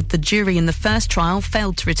after the jury in the first trial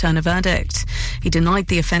failed to return a verdict. He denied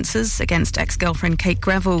the offences against ex-girlfriend Kate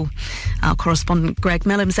Greville. Our correspondent Greg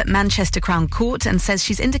Millam's at Manchester Crown Court and says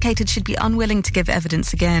she's indicated she'd be unwilling to give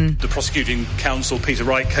evidence again. The prosecuting counsel, Peter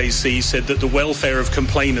Wright KC, said that the welfare of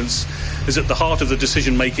complainants is at the heart of the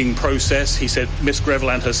decision-making process. He said Miss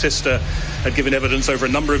Greville and her sister had given evidence over a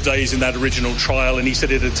number of days in that original trial, and he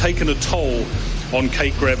said it had taken a toll on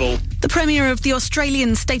Kate Greville. The Premier of the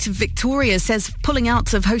Australian state of Victoria says pulling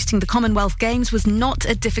out of hosting the Commonwealth Games was not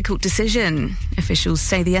a difficult decision. Officials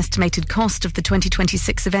say the estimated cost of the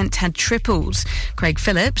 2026 event had tripled. Craig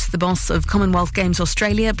Phillips, the boss of Commonwealth Games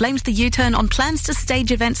Australia, blames the U-turn on plans to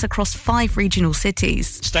stage events across 5 regional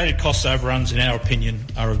cities. Stated cost overruns, in our opinion,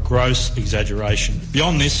 are a gross exaggeration.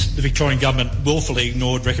 Beyond this, the Victorian Government willfully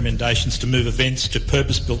ignored recommendations to move events to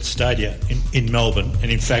purpose-built stadia in Melbourne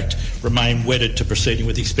and, in fact, remain wedded to proceeding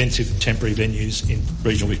with expensive temporary venues in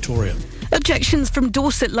regional Victoria. Objections from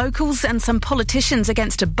Dorset locals and some politicians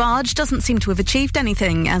against a barge doesn't seem to have achieved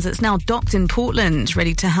anything, as it's now docked in Portland,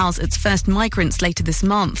 ready to house its first migrants later this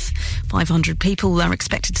month. 500 people are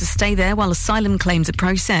expected to stay there while asylum claims are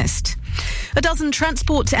processed. A dozen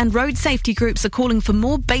transport and road safety groups are calling for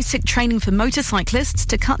more basic training for motorcyclists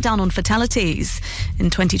to cut down on fatalities. In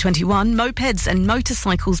 2021, mopeds and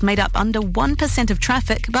motorcycles made up under 1% of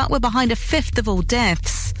traffic, but were behind a fifth of all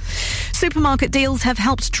deaths. Supermarket deals have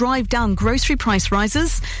helped drive down grocery price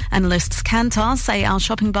rises. Analysts Kantar say our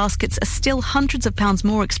shopping baskets are still hundreds of pounds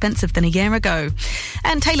more expensive than a year ago.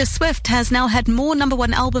 And Taylor Swift has now had more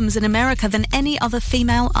 #1 albums in America than any other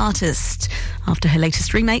female artist, after her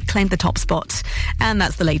latest remake claimed the top spot. And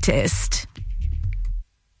that's the latest.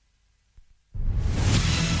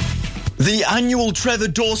 The annual Trevor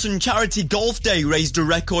Dawson Charity Golf Day raised a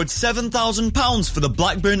record £7,000 for the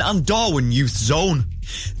Blackburn and Darwen Youth Zone.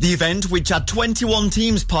 The event, which had 21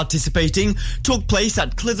 teams participating, took place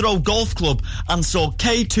at Clitheroe Golf Club and saw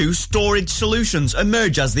K2 Storage Solutions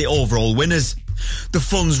emerge as the overall winners. The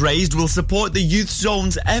funds raised will support the Youth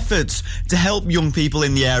Zone's efforts to help young people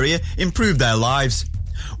in the area improve their lives.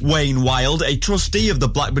 Wayne Wild, a trustee of the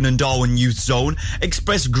Blackburn and Darwen Youth Zone,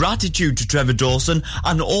 expressed gratitude to Trevor Dawson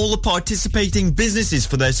and all the participating businesses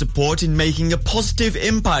for their support in making a positive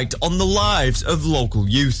impact on the lives of local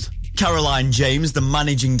youth. Caroline James, the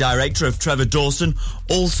managing director of Trevor Dawson,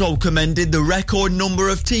 also commended the record number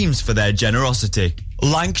of teams for their generosity.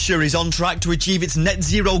 Lancashire is on track to achieve its net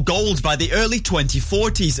zero goals by the early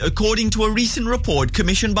 2040s, according to a recent report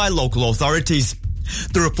commissioned by local authorities.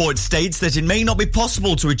 The report states that it may not be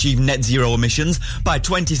possible to achieve net zero emissions by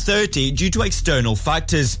 2030 due to external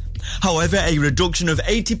factors. However, a reduction of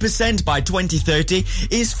 80% by 2030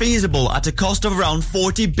 is feasible at a cost of around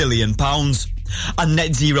 £40 billion. And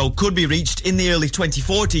net zero could be reached in the early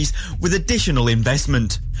 2040s with additional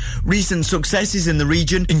investment. Recent successes in the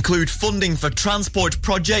region include funding for transport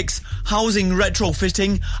projects, housing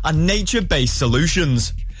retrofitting and nature-based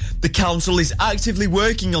solutions. The council is actively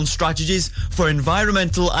working on strategies for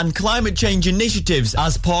environmental and climate change initiatives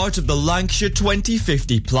as part of the Lancashire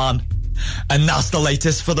 2050 plan. And that's the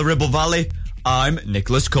latest for the Ribble Valley. I'm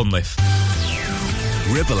Nicholas Cunliffe.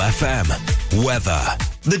 Ribble FM. Weather.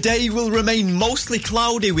 The day will remain mostly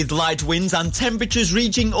cloudy with light winds and temperatures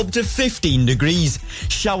reaching up to 15 degrees.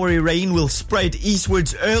 Showery rain will spread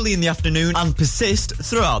eastwards early in the afternoon and persist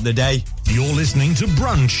throughout the day. You're listening to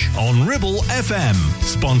Brunch on Ribble FM,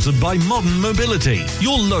 sponsored by Modern Mobility,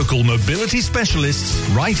 your local mobility specialists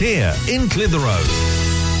right here in Clitheroe.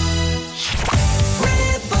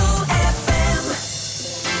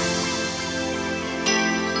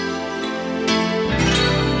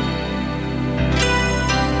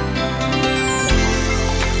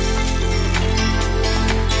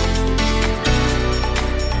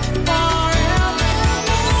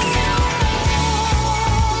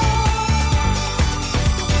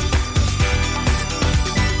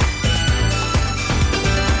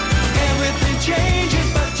 Everything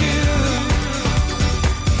changes but you.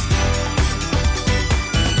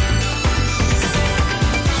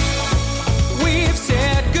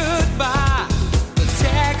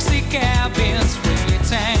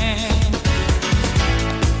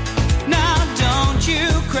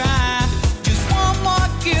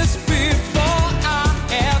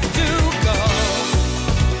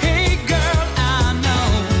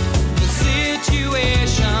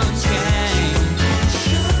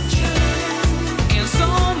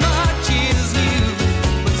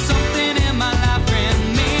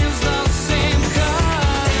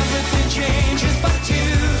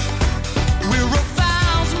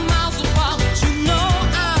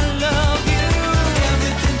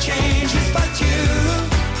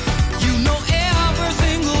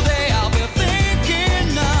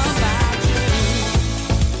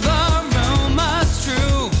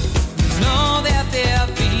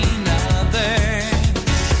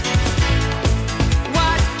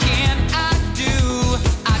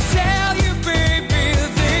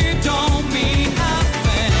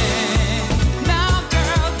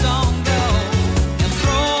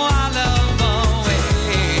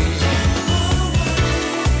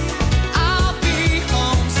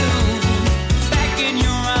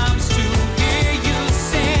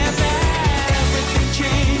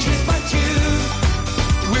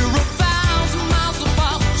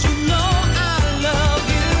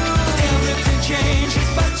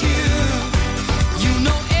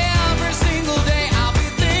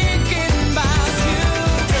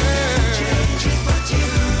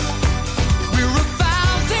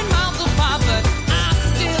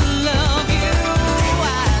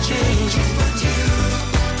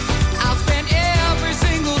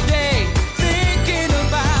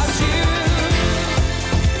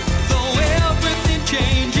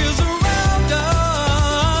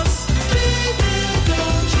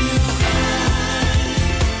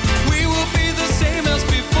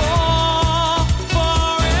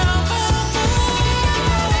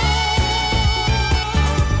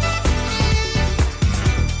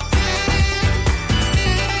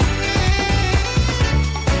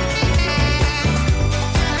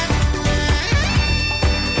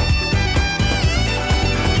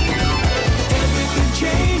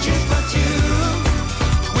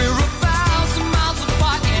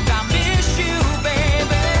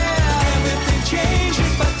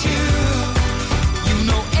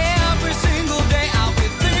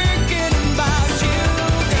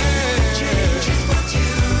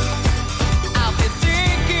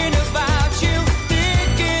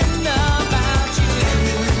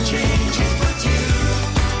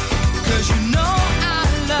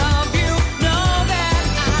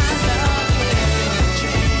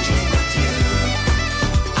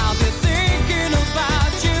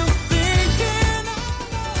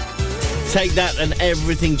 Take that and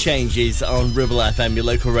everything changes on Ribble FM, your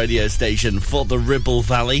local radio station for the Ribble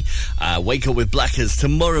Valley. Wake up with Blackers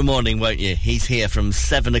tomorrow morning, won't you? He's here from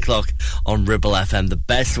 7 o'clock on Ribble FM. The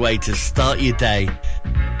best way to start your day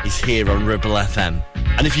is here on Ribble FM.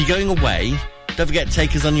 And if you're going away, don't forget to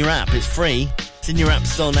take us on your app. It's free. It's in your app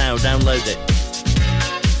store now. Download it.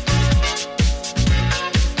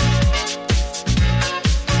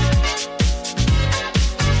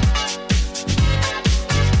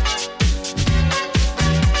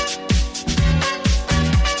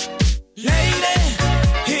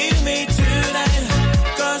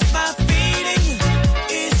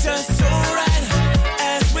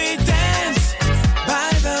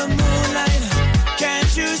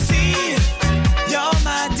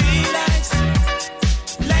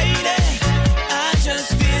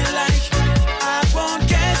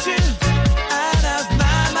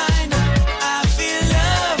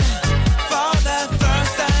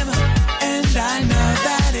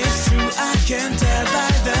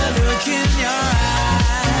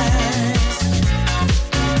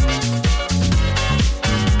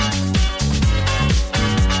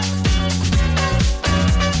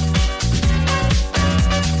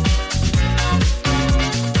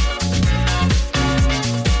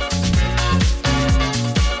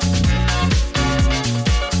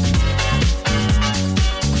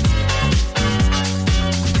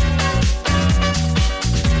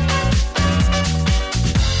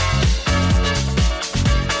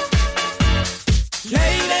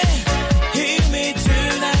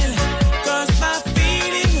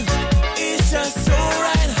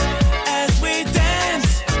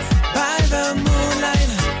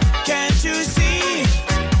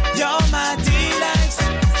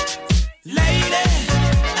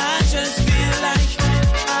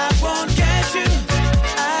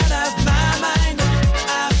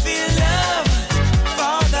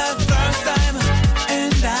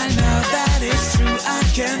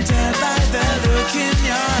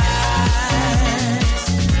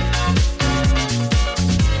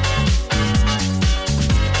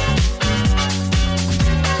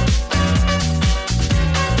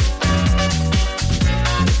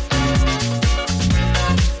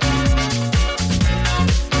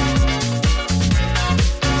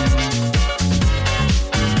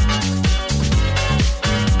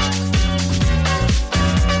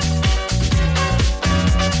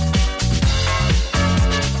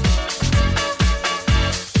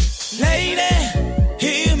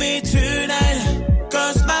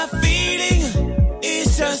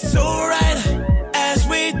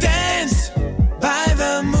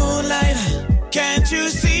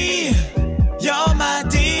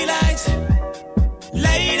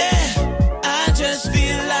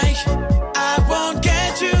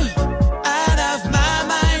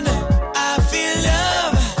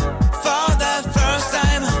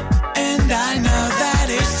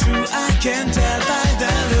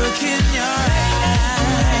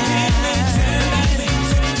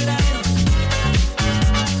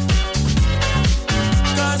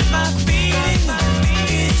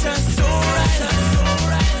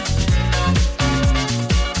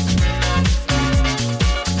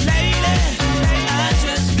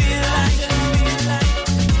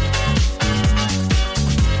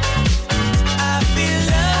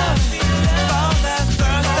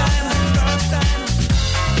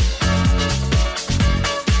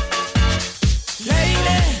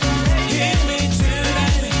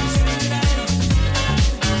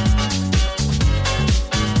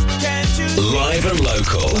 Live and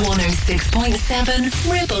local.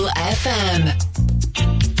 106.7 Ribble FM.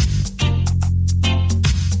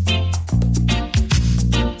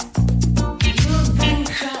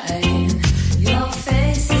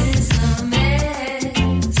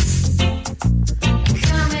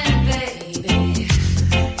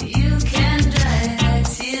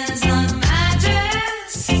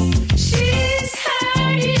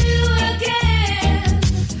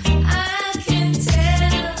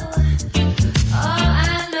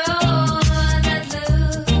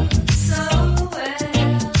 So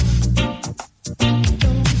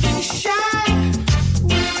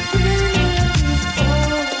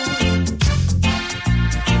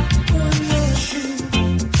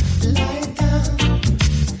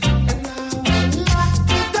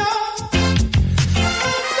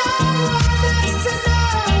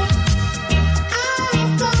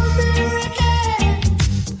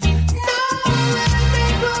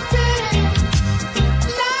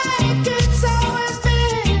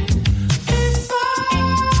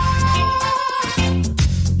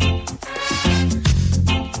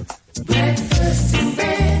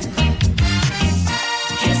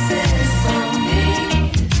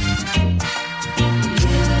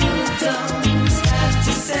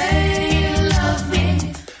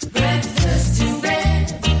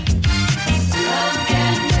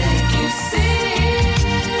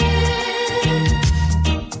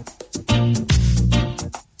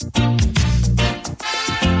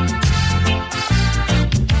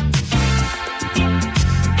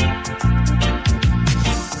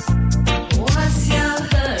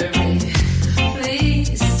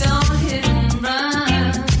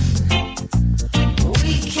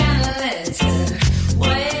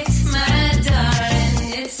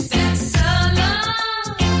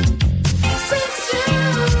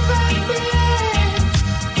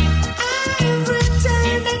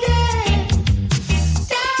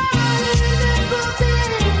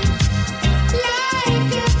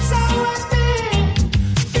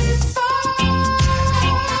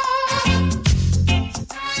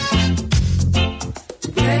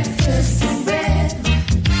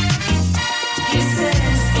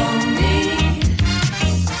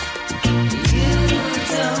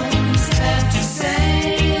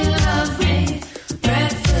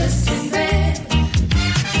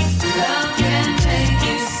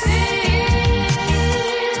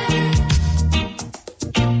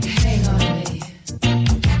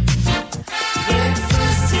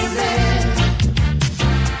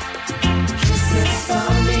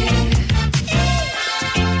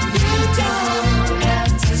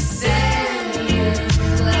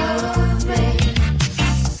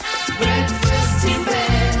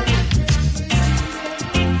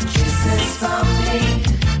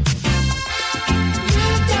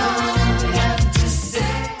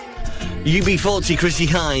UB40, Chrissy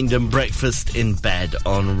Hind and Breakfast in Bed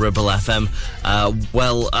on Ribble FM.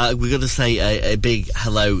 We're going to say a big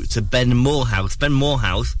hello to Ben Morehouse. Ben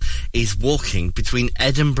Morehouse is walking between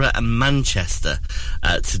Edinburgh and Manchester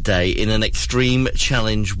today in an extreme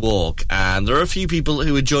challenge walk, and there are a few people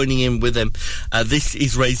who are joining in with him. This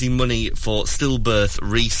is raising money for stillbirth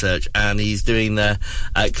research, and he's doing the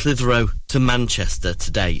Clitheroe to Manchester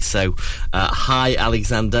today. So hi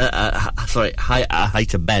Alexander, hi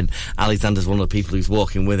to Ben. Alexander's one of the people who's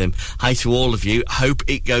walking with him. Hi to all of you. Hope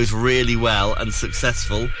it goes really well and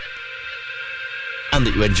successful, and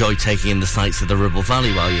that you enjoy taking in the sights of the Ribble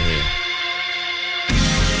Valley while you're here.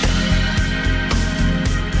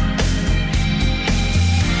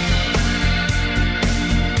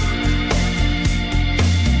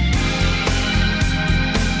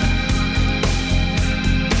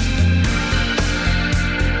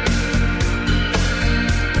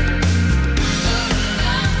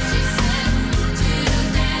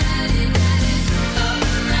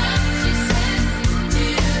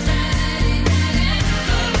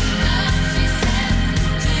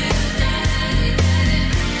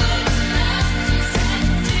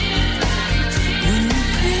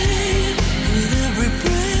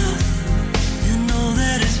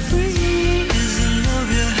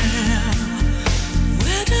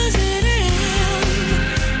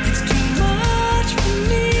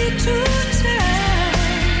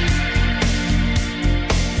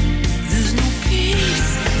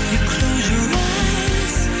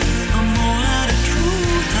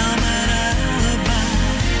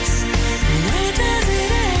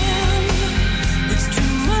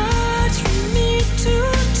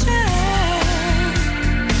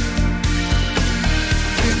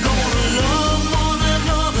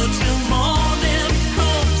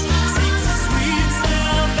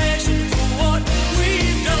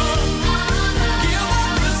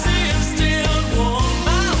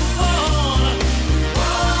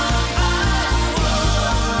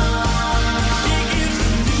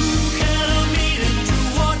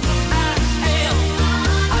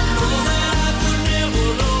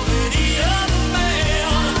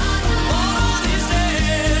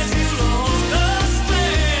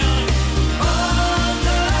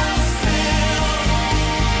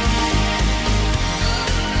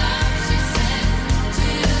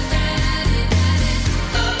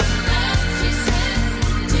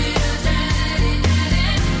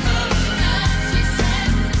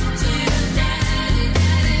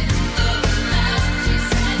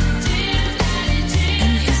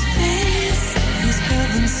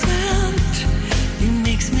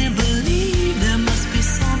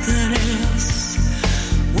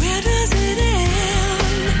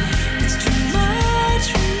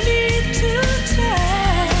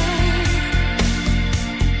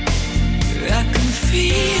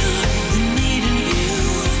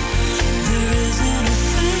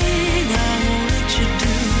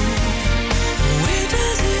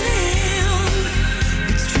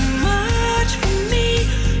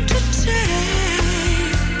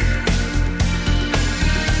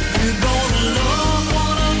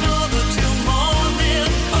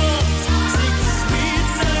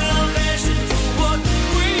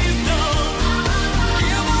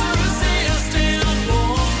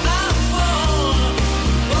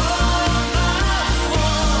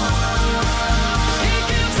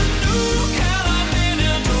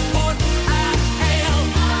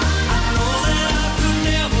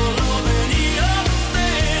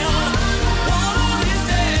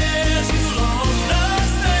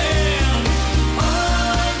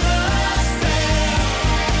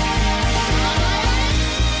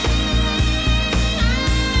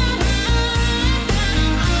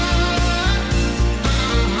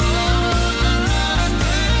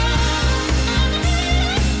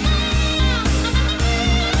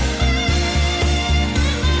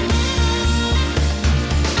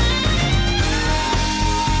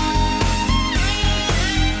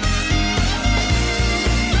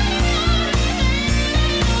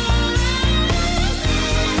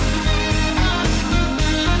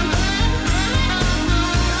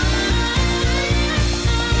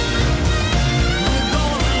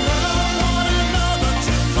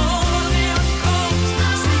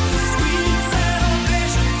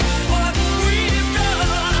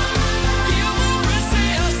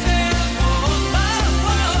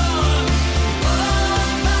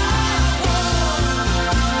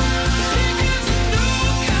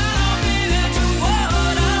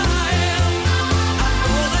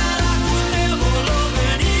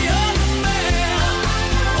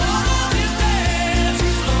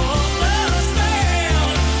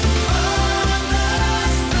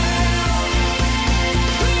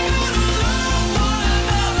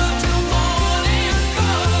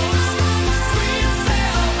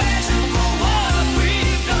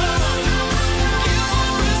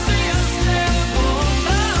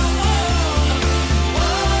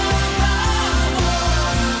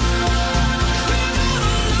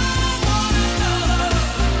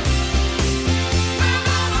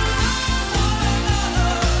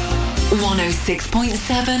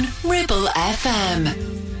 106.7 Ribble FM.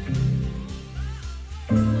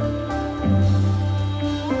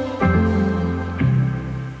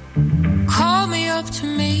 Call me up to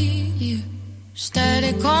meet you.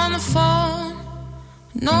 Static on the phone.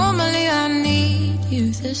 Normally I need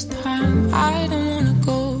you. This time I don't wanna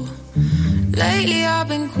go. Lately I've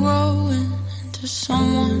been growing into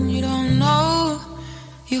someone you don't know.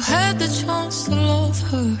 You had the chance to love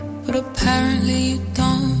her, but apparently you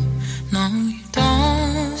don't. No, you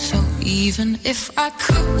don't. So even if I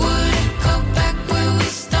could, would it go back where we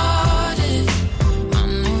started? I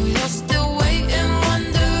know you're still waiting,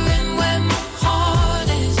 wondering where my heart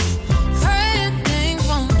is. Praying things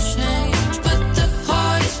won't change, but the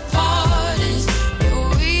hardest part is you're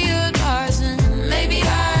realizing maybe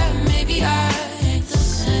I ain't the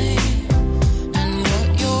same. And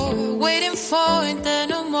what you're waiting for ain't there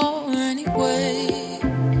no more anyway.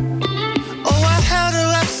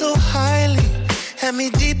 Had me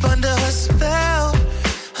deep under her spell.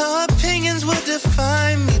 Her opinions would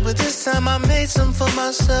define me, but this time I made some for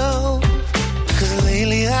myself. Cause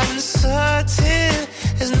lately I've been certain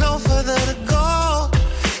there's no further to go.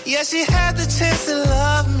 Yeah, she had the chance to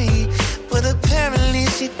love me, but apparently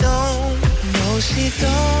she don't. No, she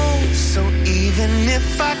don't. So even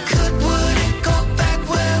if I could, would it go back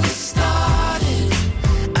where we started?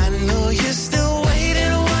 I know you're still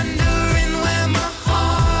waiting, wondering where my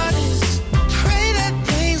heart is. Pray that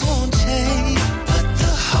things won't change, but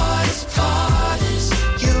the hardest part is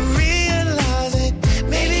you realize it.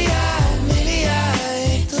 Maybe I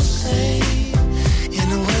ain't the same. You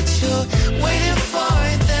know what you're waiting for,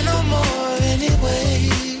 ain't there no more anyway.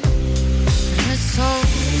 And it's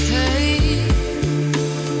okay.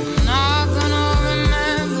 I'm not gonna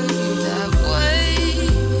remember you that way.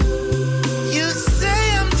 You say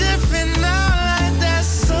I'm different now, like that's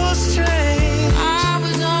so strange. I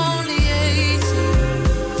was only 18.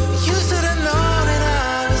 You should have known that I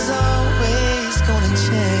was always gonna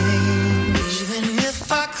change. Even if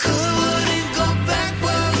I could, wouldn't go back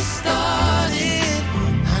where we started.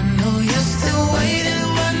 I know you're still waiting,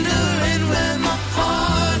 wondering where my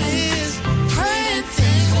heart is. Praying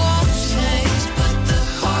things won't change, but the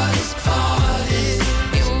hardest part is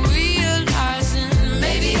You're realizing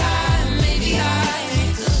maybe I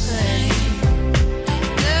ain't the same.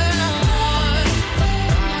 Ain't there no more?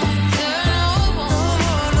 Ain't there no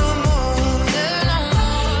more? no more. Ain't there no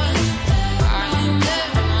more? Ain't there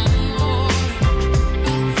no more?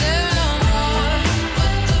 Ain't there no more?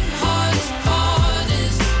 But the hardest part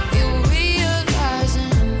is you're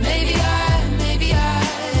realizing maybe I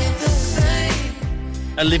ain't the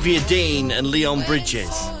same. Olivia Dean and Leon Bridges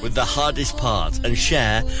with The Hardest Part, and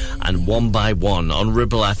Cher and One by One on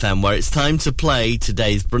Ribble FM, where it's time to play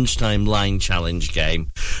today's Brunchtime Line Challenge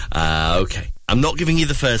game. Okay, I'm not giving you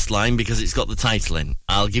the first line because it's got the title in.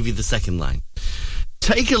 I'll give you the second line.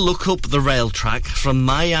 Take a look up the rail track from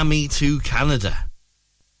Miami to Canada.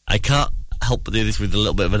 I can't help but do this with a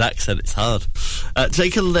little bit of an accent, it's hard.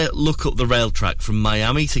 Take a look up the rail track from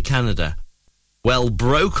Miami to Canada. Well,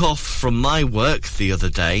 broke off from my work the other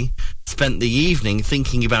day. Spent the evening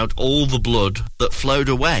thinking about all the blood that flowed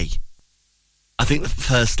away. I think the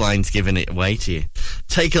first line's giving it away to you.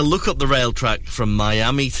 Take a look up the rail track from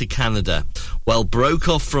Miami to Canada. Well, broke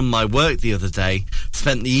off from my work the other day.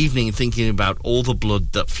 Spent the evening thinking about all the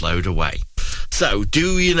blood that flowed away. So,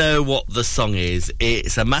 do you know what the song is?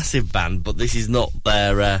 It's a massive band, but this is not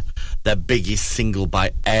their biggest single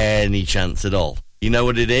by any chance at all. You know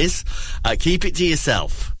what it is? Keep it to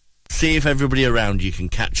yourself. See if everybody around you can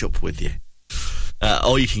catch up with you.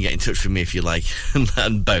 Or you can get in touch with me if you like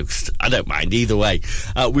and boast. I don't mind, either way.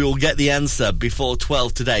 We will get the answer before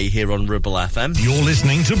 12 today here on Ribble FM. You're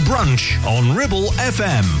listening to Brunch on Ribble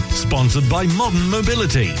FM, sponsored by Modern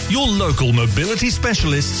Mobility, your local mobility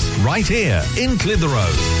specialists right here in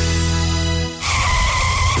Clitheroe.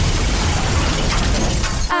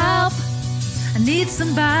 Help, I need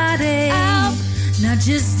somebody. Help, not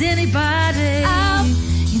just anybody. Help,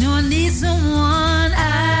 you know I need someone.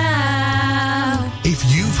 Help. If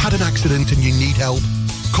you've had an accident and you need help,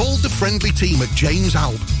 call the friendly team at James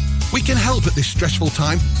Alp. We can help at this stressful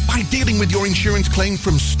time by dealing with your insurance claim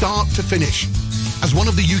from start to finish. As one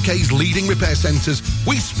of the UK's leading repair centres,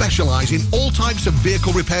 we specialise in all types of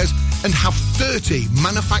vehicle repairs and have 30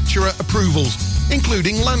 manufacturer approvals,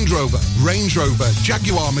 including Land Rover, Range Rover,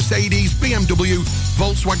 Jaguar, Mercedes, BMW,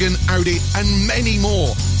 Volkswagen, Audi and many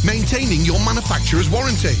more, maintaining your manufacturer's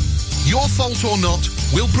warranty. Your fault or not,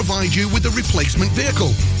 we'll provide you with a replacement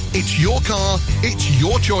vehicle. It's your car, it's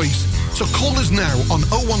your choice. So call us now on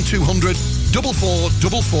 01200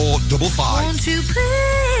 444455. Won't you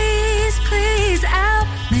please help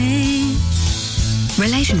me?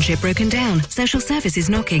 Relationship broken down, social services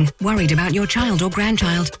knocking, worried about your child or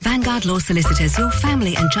grandchild. Vanguard Law Solicitors, your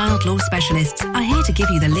family and child law specialists, are here to give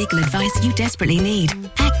you the legal advice you desperately need.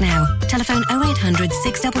 Act now. Telephone 0800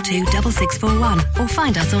 622 6641 or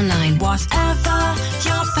find us online. Whatever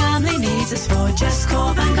your family needs us for, just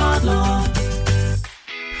call Vanguard Law.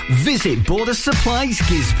 Visit Border Supplies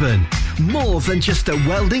Gisborne. More than just a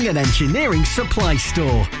welding and engineering supply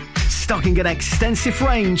store. Stocking an extensive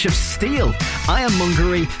range of steel,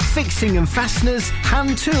 ironmongery, fixing and fasteners,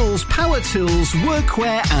 hand tools, power tools,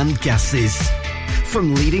 workwear and gases.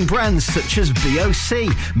 From leading brands such as BOC,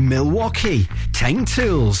 Milwaukee, Tang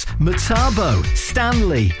Tools, Metabo,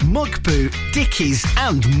 Stanley, Muck Boot, Dickies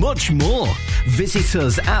and much more. Visit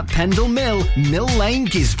us at Pendle Mill, Mill Lane,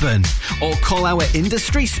 Gisborne, or call our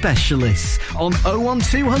industry specialists on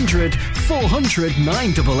 01200 400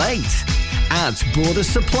 988. At Border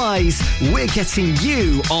Supplies, we're getting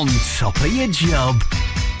you on top of your job.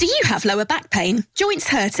 Do you have lower back pain, joints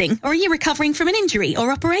hurting, or are you recovering from an injury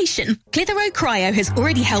or operation? Clitheroe Cryo has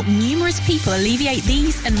already helped numerous people alleviate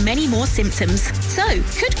these and many more symptoms. So,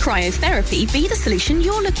 could cryotherapy be the solution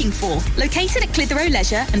you're looking for? Located at Clitheroe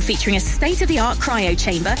Leisure and featuring a state-of-the-art cryo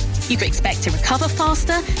chamber, you can expect to recover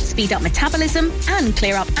faster, speed up metabolism, and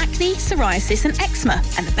clear up acne, psoriasis, and eczema.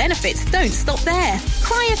 And the benefits don't stop there.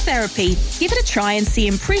 Cryotherapy. Give it a try and see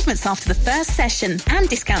improvements after the first session, and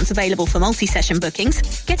discounts available for multi-session bookings.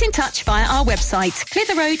 Get in touch via our website,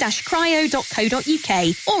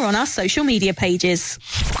 clitheroe-cryo.co.uk, or on our social media pages.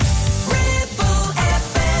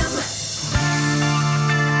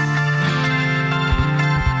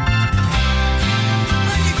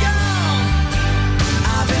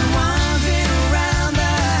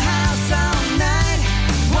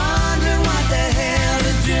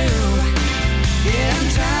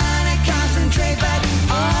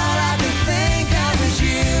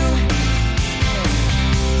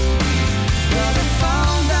 Well, the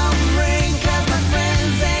phone don't ring 'cause my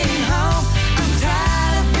friends ain't home. I'm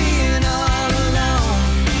tired of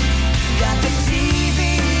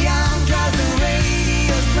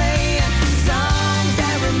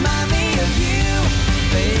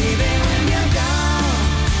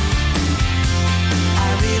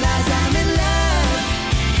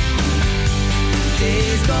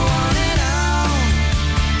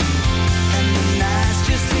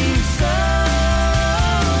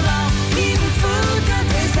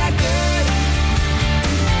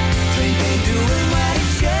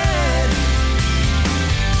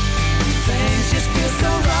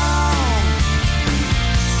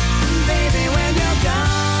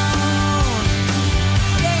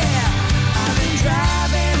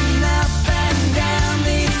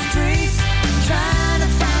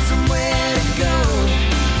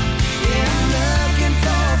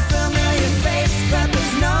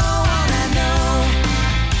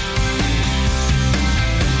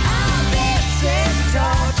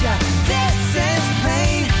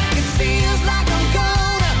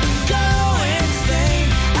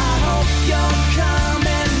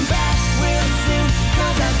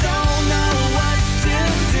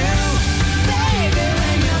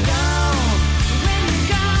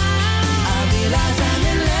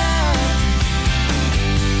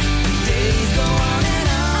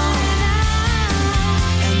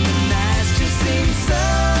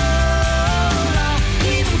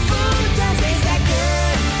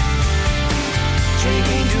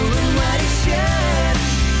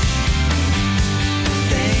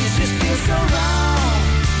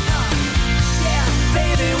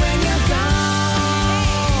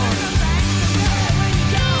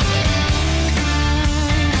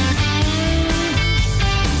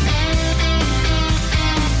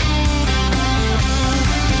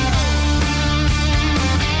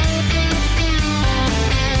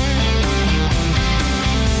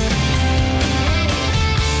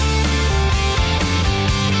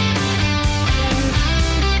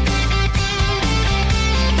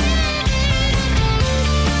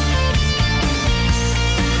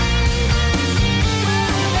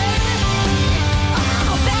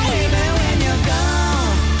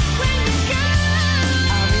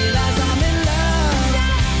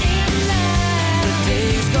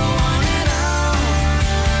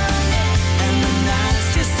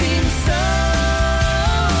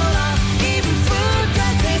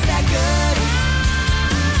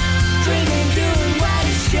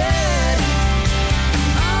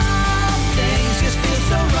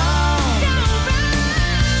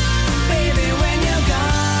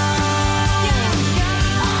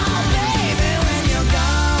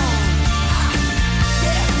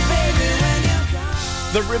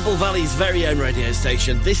The Ribble Valley's very own radio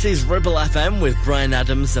station. This is Ribble FM with Brian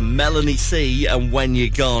Adams and Melanie C. And When You're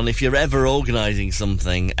Gone, if you're ever organising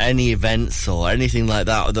something, any events or anything like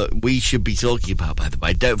that we should be talking about, by the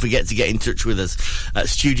way, don't forget to get in touch with us at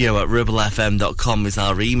studio@ribblefm.com is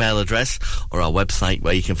our email address, or our website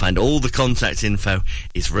where you can find all the contact info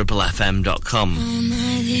is ribblefm.com. Am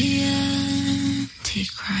I the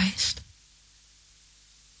Antichrist?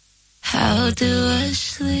 How do I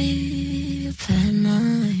sleep at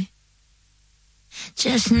night?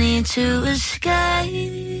 Just need to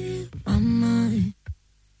escape my mind.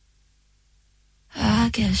 I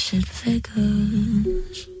guess it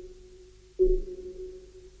figures.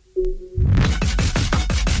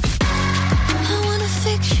 I wanna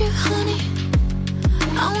fix you, honey.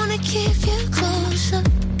 I wanna keep you closer.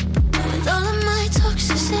 With all of my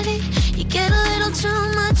toxicity, you get a little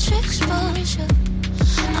too much exposure.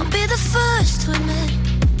 I'll be the first to admit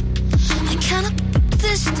I cannot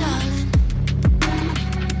this, darling.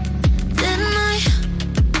 Didn't I?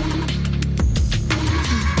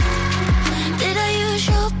 Did I use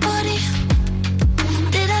your body?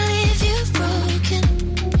 Did I leave you broken?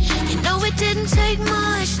 You know it didn't take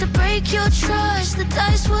much to break your trust. The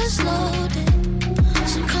dice was loaded.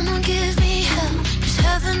 So come on, give me hell, 'cause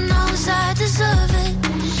heaven knows I deserve it.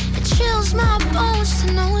 It chills my bones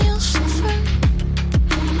to know you'll suffer.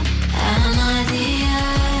 Am I the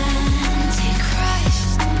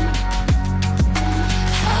Antichrist?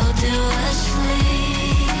 How do I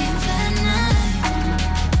sleep at night?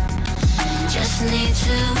 Just need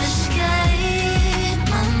to escape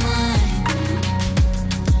my mind.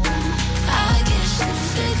 I guess it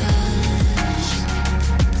figures,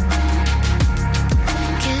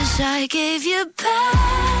 'cause I gave you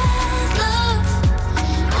bad love.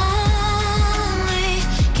 Only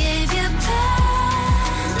gave you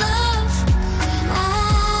bad love.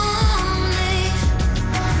 Only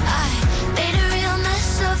I made a real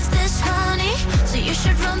mess of this, honey, so you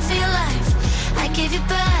should run for your life. I gave you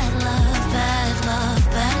bad love, bad love,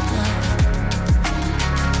 bad love.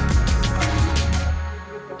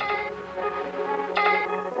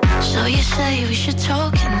 So you say we should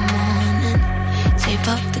talk in the morning, tape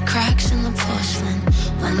up the cracks in the porcelain.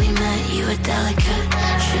 When we met you were delicate,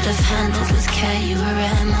 should have handled with care. You were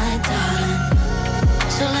rare, my darling.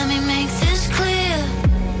 So let me make this clear,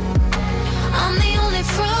 I'm the only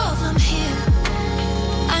problem here.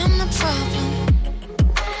 I'm the problem.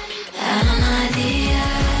 Am I the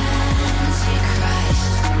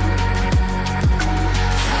Antichrist?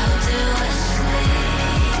 How do I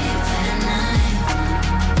sleep at night?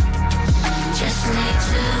 Just need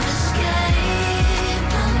to escape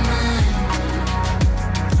my mind.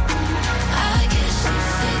 I guess it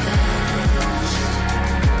figures,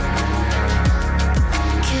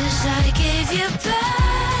 'cause I gave you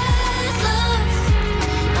bad love.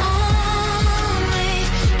 Only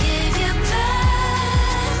gave you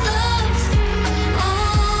bad love.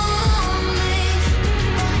 Only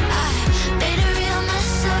I made a real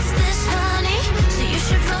mess of this, honey, so you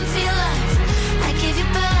should run for your life. I gave you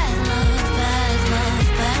bad love, bad love,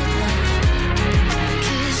 bad love.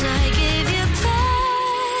 'Cause I gave you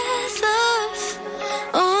bad love.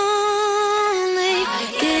 Only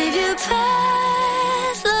gave you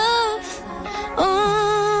bad love.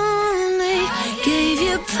 Only gave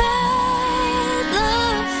you bad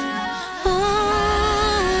love.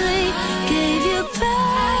 Only gave you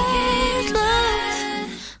bad love.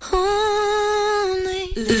 Only.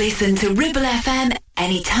 Listen to Ribble FM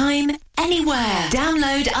anytime, anywhere.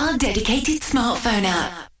 Download our dedicated smartphone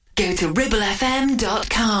app. Go to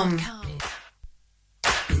ribblefm.com.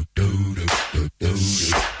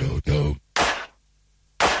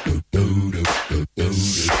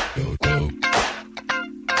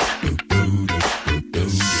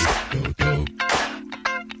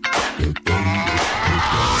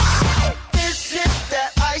 This is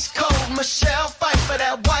that ice cold Michelle fight for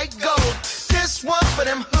that white gold. This one for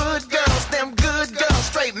them hood girls, them good girls,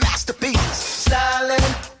 straight masterpieces.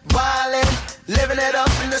 Stylin', wildin', living it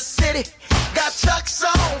up in the city. Got Chuck's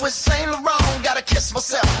on with Saint Laurent. Gotta kiss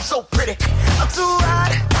myself, I'm so pretty. I'm too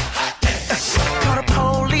hot. Call the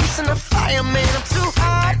police and the fireman. I'm too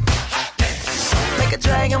hot. Make a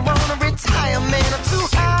dragon wanna retire, man. I'm too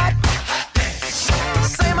hot.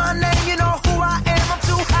 Say my name, you know who I am. I'm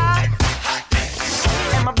too hot.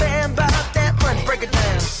 And my band bought that money. Break it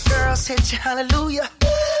down. Girls hit you, hallelujah.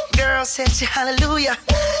 Girls hit you, hallelujah.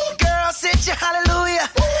 Girls hit you, hallelujah.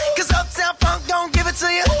 'Cause Uptown Funk don't give it to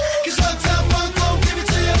you. 'Cause Uptown Funk don't give it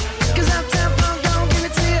to you. 'Cause Uptown Funk don't give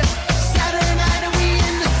it to you. Saturday night and we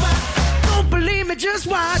in the spot. Don't believe me, just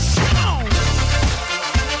watch. Come on.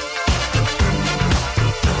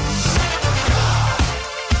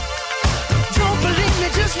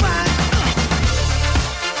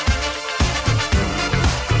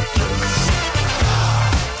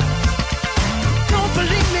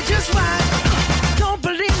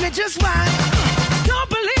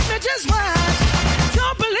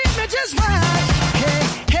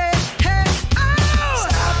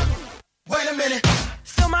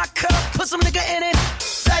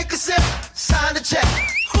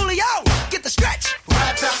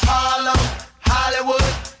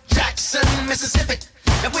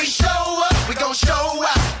 we show up, we gon' show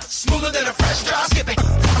out. Smoother than a fresh drop. Skip it.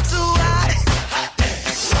 I'm too hot.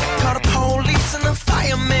 Call the police and the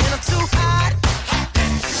fireman. I'm too hot.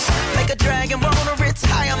 Make a dragon wanna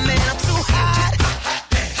retire, man. I'm too hot.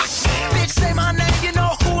 Bitch, say my name, you know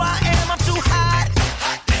who I am. I'm too hot.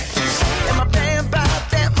 And my band bought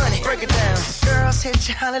that money. Break it down. Girls hit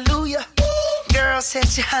you, hallelujah. Girls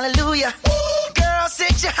hit you, hallelujah. Girls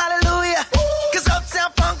hit you, hallelujah. Cause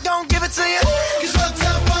Uptown Funk don't give it to you. Cause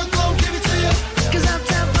Uptown Funk don't give it to you. Cause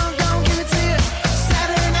Uptown Funk don't give it to you.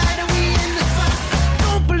 Saturday night and we in the spot.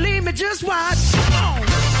 Don't believe me, just watch. Come on.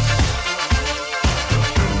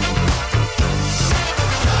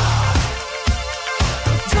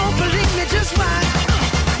 Don't believe me, just watch.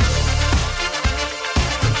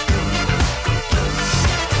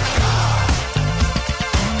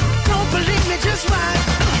 Don't believe me, just watch.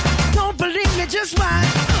 Don't believe me, just watch.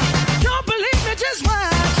 Don't believe me, just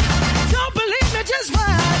watch. Don't believe me, just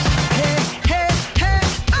watch. Hey, hey, hey,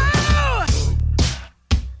 oh!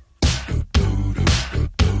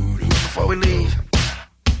 Before we leave,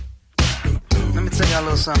 let me tell y'all a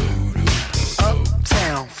little something.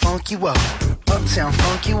 Uptown, funk you up. Uptown,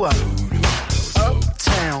 funk you up.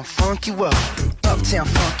 Uptown, funk you up. Uptown,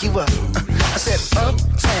 funk you up. I said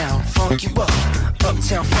uptown, funk you up.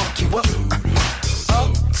 Uptown, funk you up.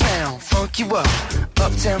 Uptown, funk you up.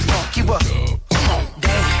 Uptown, funk you up. Come on,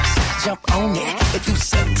 dance, jump on it. If you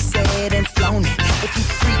sexed and flown it. If you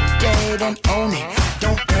freak dead and own it.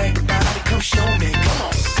 Don't brag about it, come show me. Come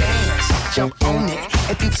on, dance, jump on it.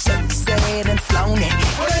 If you sexed and flown it.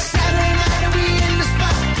 Well, it's Saturday night and we in the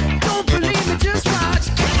spot. Don't believe me, just watch.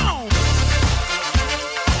 Come on.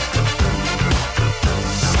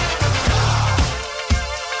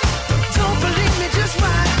 Don't believe me, just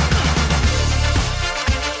watch.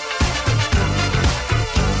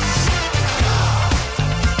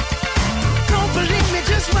 Don't believe me,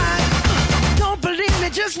 just watch. Don't believe me,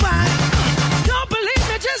 just watch. Don't believe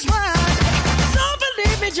me, just watch. Don't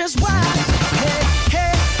believe me, just watch. Hey,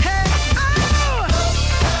 hey, hey, oh!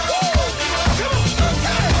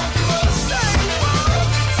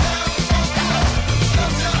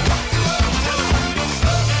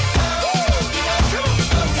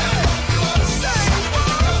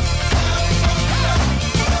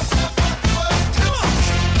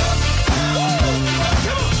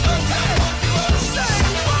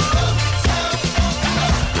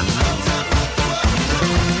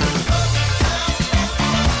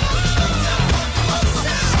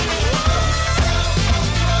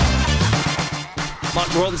 Mark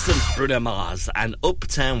Ronson, Bruno Mars, and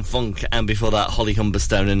Uptown Funk, and before that, Holly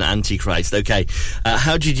Humberstone and Antichrist. Okay,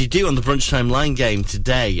 how did you do on the Brunchtime line game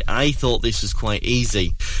today? I thought this was quite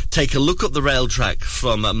easy. Take a look up the rail track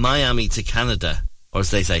from Miami to Canada, or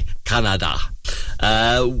as they say, Canada.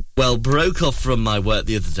 Well, broke off from my work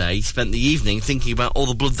the other day, spent the evening thinking about all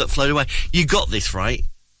the blood that flowed away. You got this, right?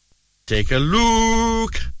 Take a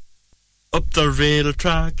look up the rail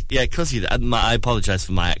track. Yeah, because you. I apologise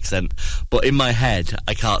for my accent, but in my head,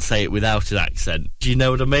 I can't say it without an accent. Do you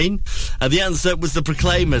know what I mean? And the answer was the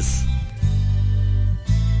Proclaimers.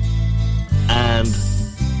 And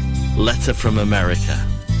Letter from America.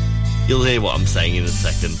 You'll hear what I'm saying in a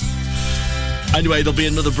second. Anyway, there'll be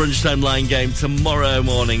another Brunchtime line game tomorrow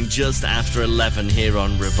morning, just after 11 here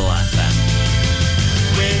on Ribble FM.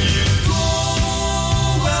 When you go,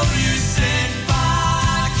 will you send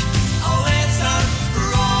back a letter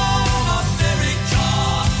from America?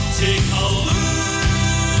 Take a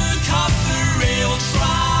look at the rail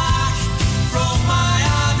track from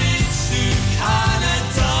Miami to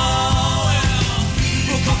Canada. Well,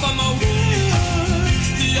 broke up on my work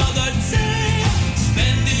the other day.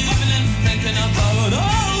 Spend the evening thinking about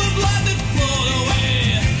all the blood that flowed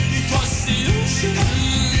away. Across the ocean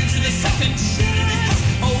to the second chance.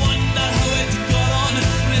 I wonder how it got on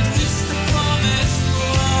with just the promised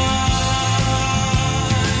land.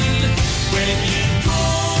 When you go,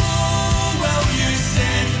 will you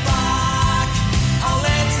send back a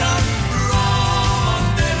letter from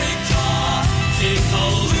America? Take a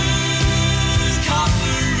look at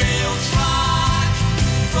the rail track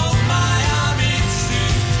from Miami to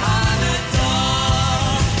Canada.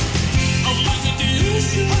 I wanted to use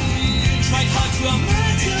you, tried hard to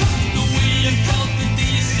imagine the way you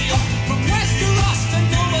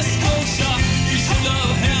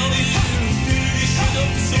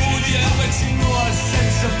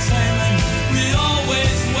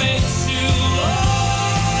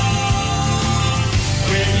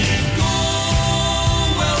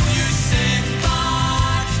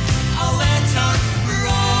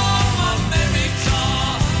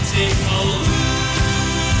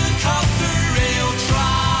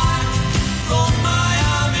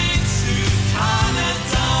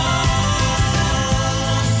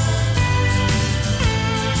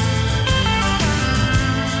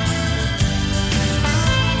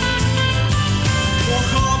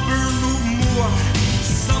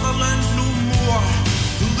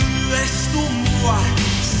more,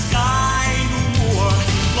 sky no more,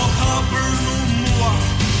 Loch Harbour no more,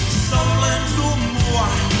 Sutherland no more,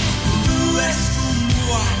 Lewis no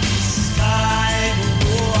more, sky no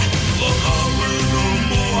more, Loch Harbour no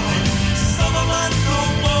more, Sutherland no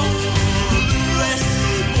more, Lewis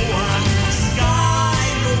no more, sky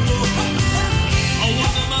no more. I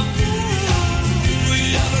wonder my friend, will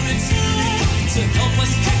you ever return to help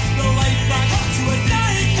us take the life back to a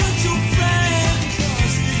dying country friend?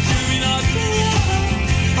 'Cause we're doing our best.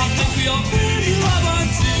 I think we all really love our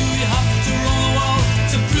two. We have to roll a wall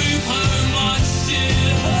to prove how much it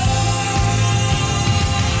hurts.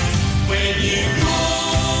 When you go,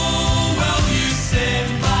 will you send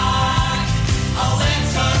back a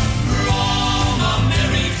letter from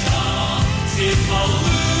America? Take a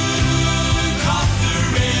look at the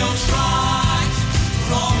rail track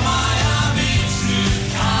from Miami to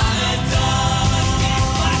Canada. Get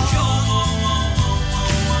back on.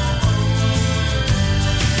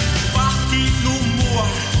 Bathgate no more,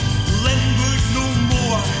 Linwood no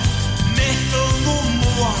more, Methil no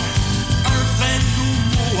more, Irvine no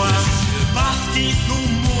more, Bathgate no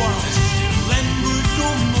more, Linwood no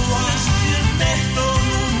more, Methil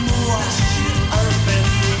no more,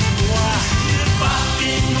 Irvine no more,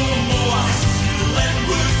 Bathgate no more,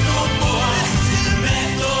 Linwood no more,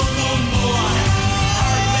 Methil no more,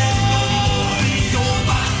 Irvine no more, no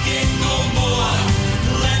Bathgate no more,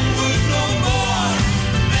 Linwood no more,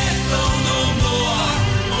 Methil no more,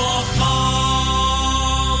 Loch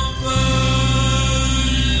Harbour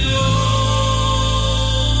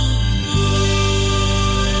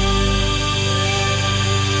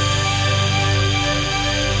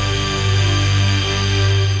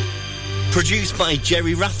Produced by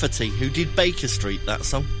Jerry Rafferty, who did Baker Street, that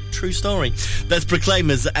song. True story. There's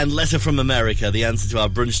Proclaimers and Letter from America, the answer to our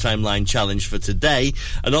Brunch Timeline challenge for today.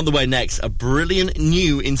 And on the way next, a brilliant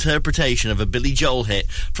new interpretation of a Billy Joel hit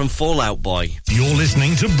from Fall Out Boy. You're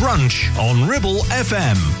listening to Brunch on Ribble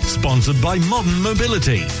FM, sponsored by Modern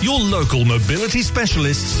Mobility, your local mobility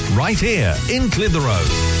specialists right here in Clitheroe.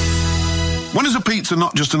 When is a pizza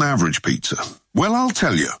not just an average pizza? Well, I'll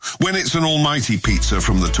tell you. When it's an almighty pizza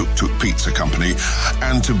from the Tuk Tuk Pizza Company.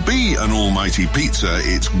 And to be an almighty pizza,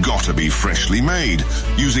 it's got to be freshly made,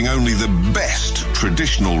 using only the best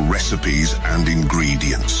traditional recipes and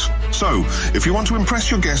ingredients. So, if you want to impress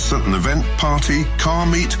your guests at an event, party, car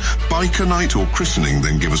meet, biker night or christening,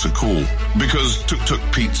 then give us a call. Because Tuk Tuk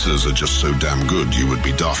Pizzas are just so damn good, you would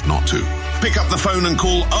be daft not to. Pick up the phone and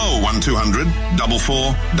call 01200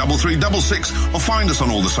 44 3366 or find us on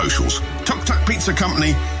all the socials. Tuk Tuk Pizza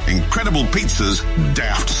Company, incredible pizzas,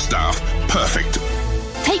 daft staff, perfect.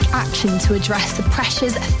 Take action to address the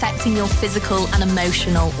pressures affecting your physical and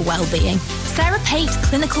emotional well-being. Sarah Pate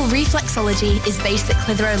Clinical Reflexology is based at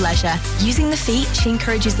Clitheroe Leisure. Using the feet, she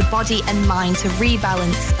encourages the body and mind to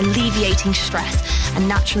rebalance, alleviating stress and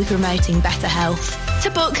naturally promoting better health.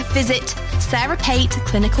 To book, visit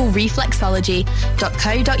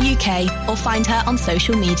sarahpateclinicalreflexology.co.uk or find her on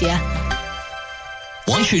social media.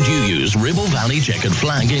 Why should you use Ribble Valley Checkered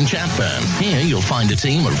Flag in Chatburn? Here you'll find a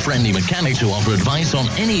team of friendly mechanics who offer advice on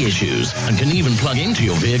any issues and can even plug into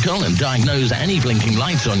your vehicle and diagnose any blinking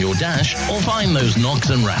lights on your dash or find those knocks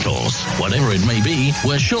and rattles. Whatever it may be,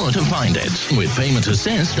 we're sure to find it. With Payment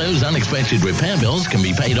Assist, those unexpected repair bills can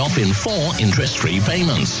be paid off in 4 interest-free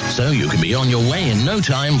payments. So you can be on your way in no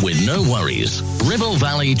time with no worries. Ribble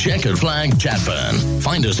Valley Checkered Flag Chatburn.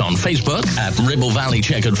 Find us on Facebook at Ribble Valley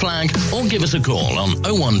Checkered Flag or give us a call on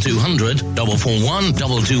 01200 441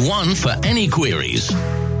 221 for any queries.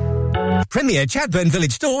 Premier Chatburn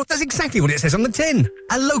Village Store does exactly what it says on the tin.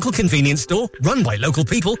 A local convenience store run by local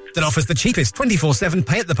people that offers the cheapest 24/7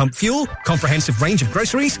 pay-at-the-pump fuel, comprehensive range of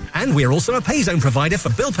groceries, and we're also a pay zone provider for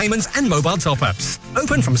bill payments and mobile top-ups.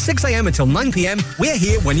 Open from 6 a.m. until 9 p.m. We're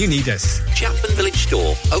here when you need us. Chatburn Village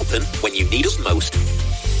Store, open when you need us most.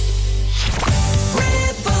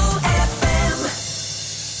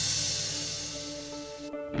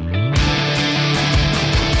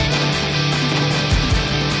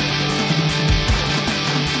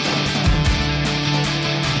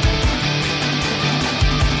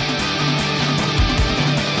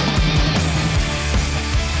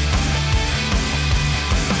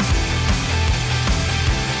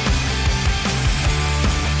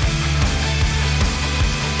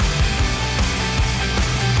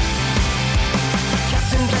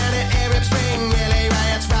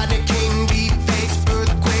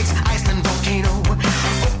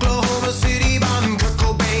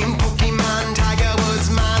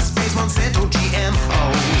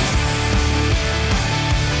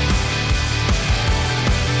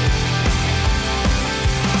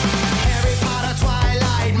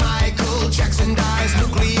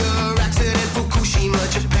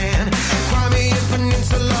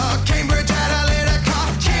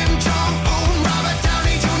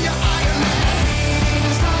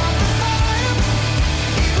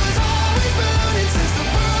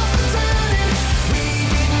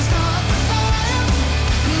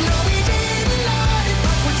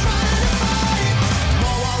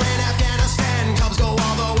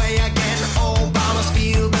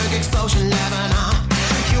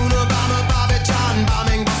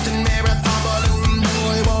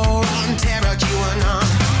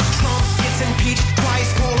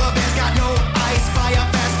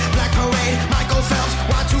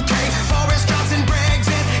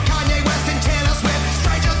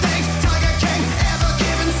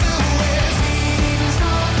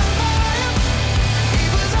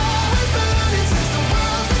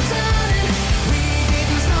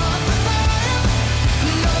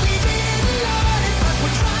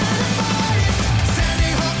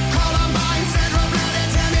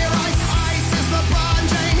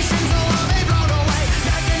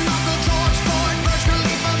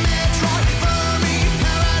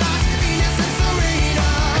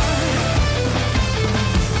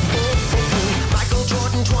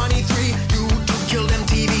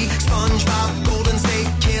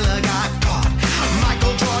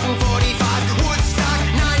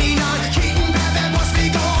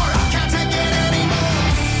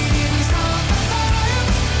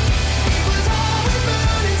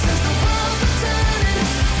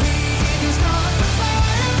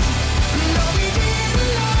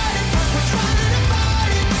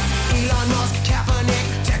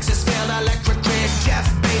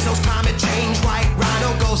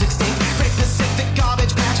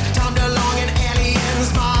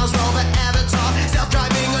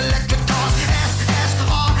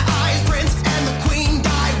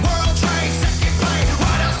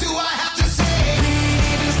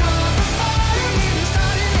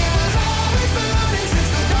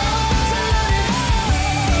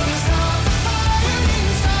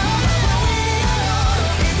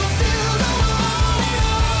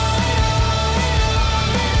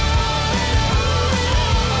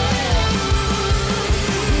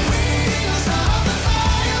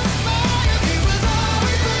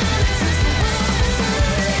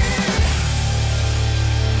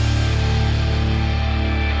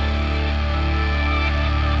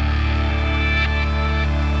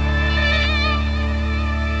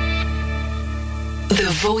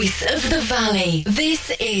 voice of the valley.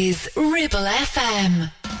 This is Ribble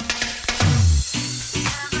FM.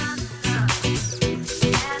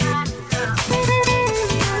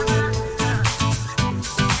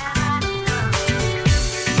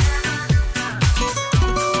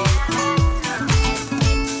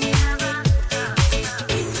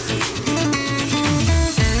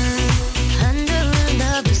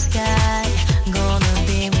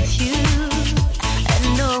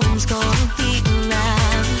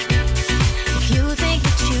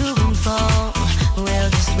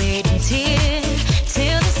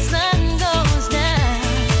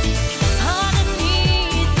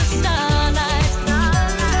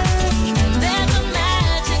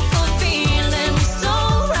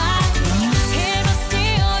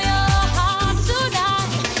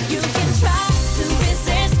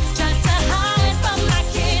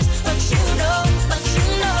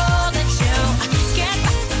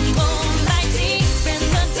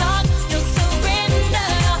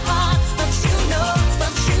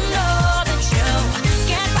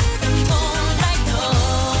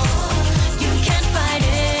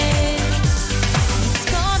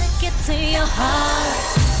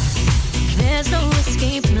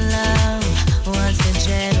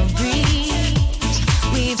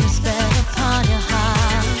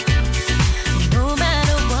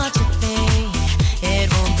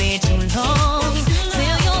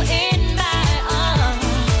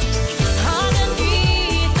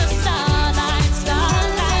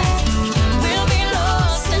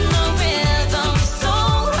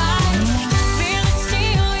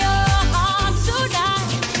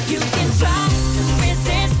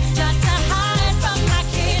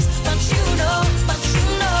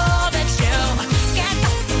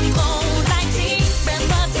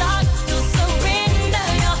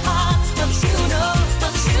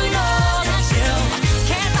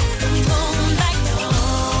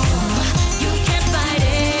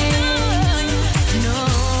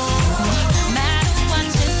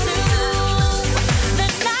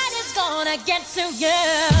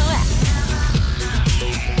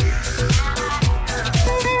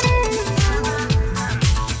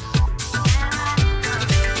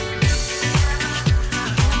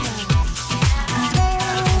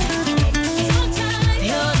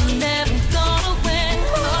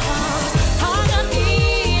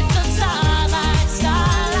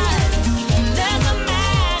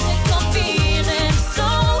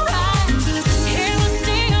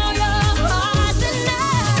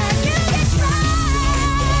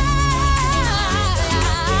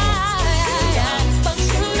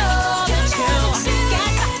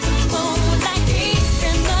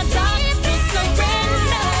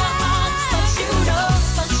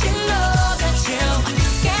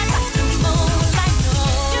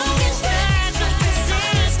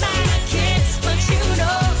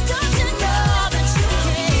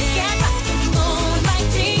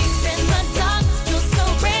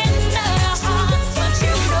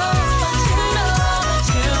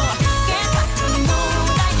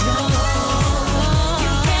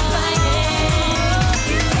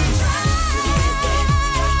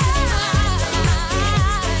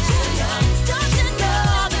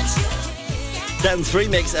 Dance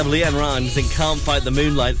remix of Leanne Rimes and Can't Fight the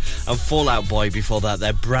Moonlight, and Fallout Boy before that.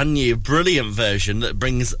 Their brand new, brilliant version that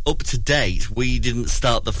brings up to date We Didn't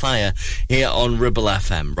Start the Fire here on Ribble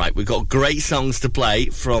FM. Right, we've got great songs to play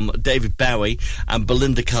from David Bowie and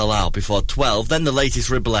Belinda Carlisle before 12, then the latest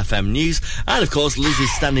Ribble FM news, and of course Liz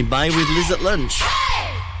is standing by with Liz at lunch.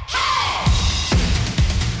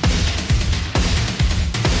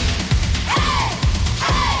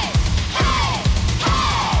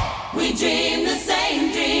 We dream the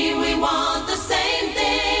same dream, we want the same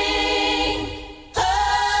thing. Oh,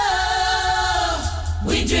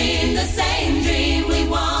 we dream the same dream, we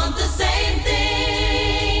want the same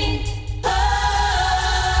thing. Oh.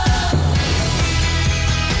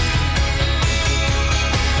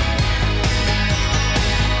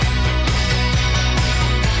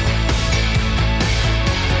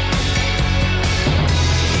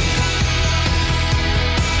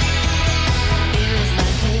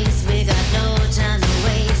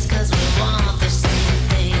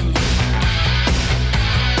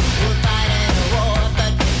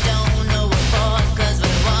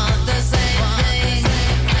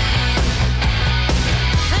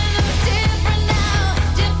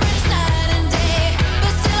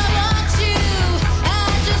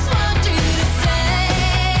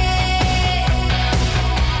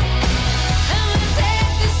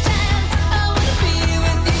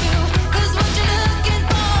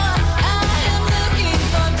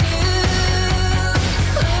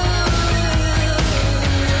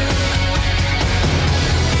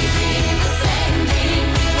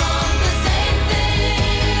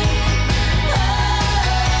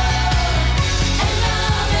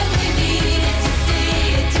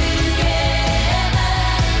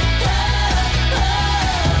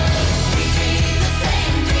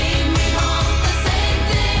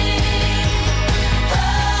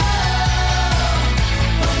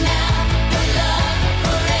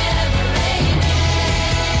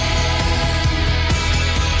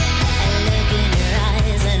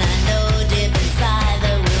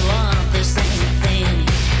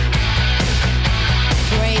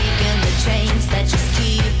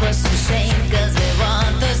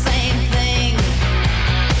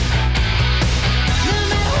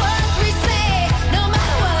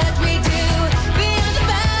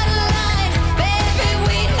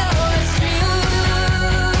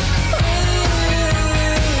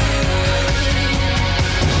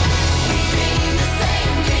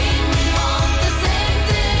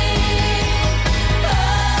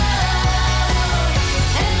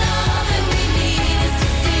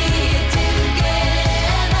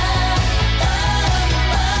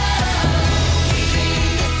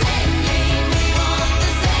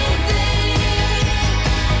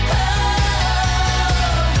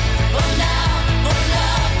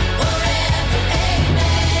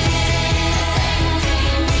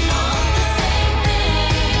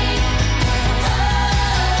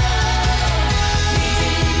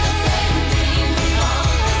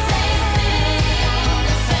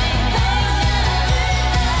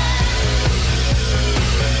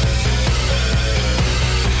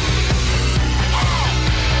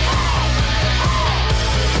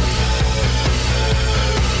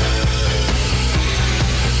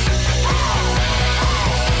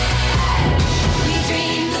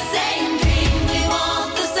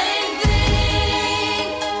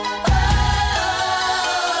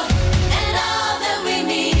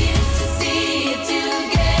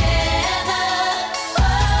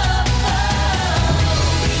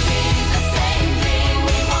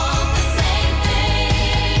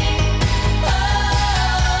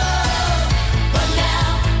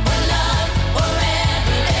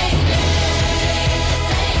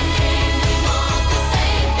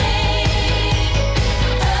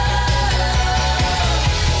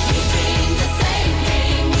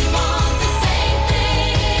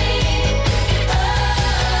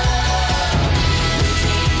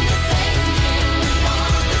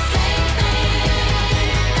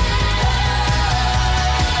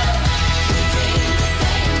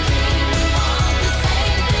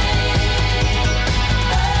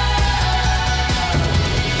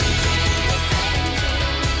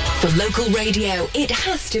 For local radio, it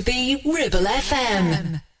has to be Ribble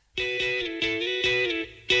FM.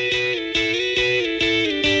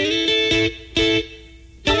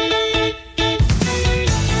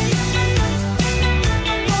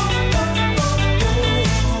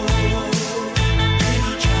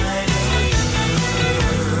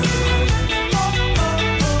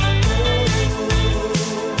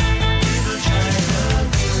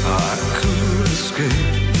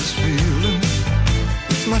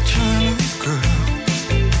 My China girl,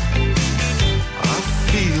 I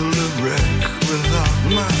feel a wreck without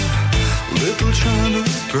my little China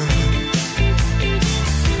girl.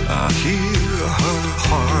 I hear her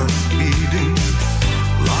heart beating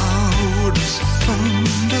loud as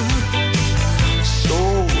thunder,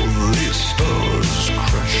 slowly stars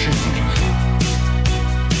crashing.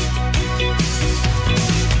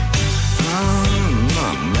 I'm a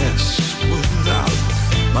mess without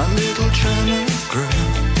my little China girl.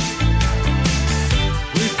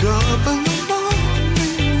 Wake up in the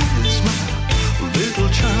morning with my little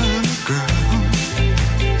China girl.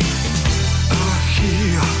 I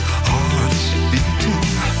hear hearts beating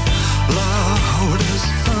loud as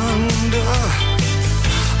thunder.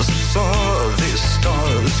 I saw these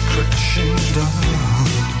stars crashing down.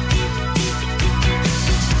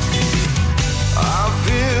 I've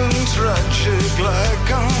been tragic like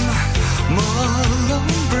I'm Marlon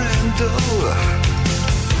Brando.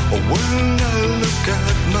 When I look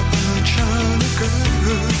at my China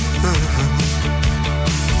girl, and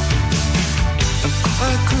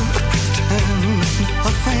I could pretend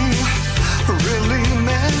nothing really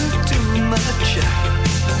meant too much.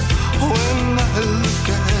 When I look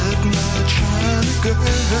at my China girl.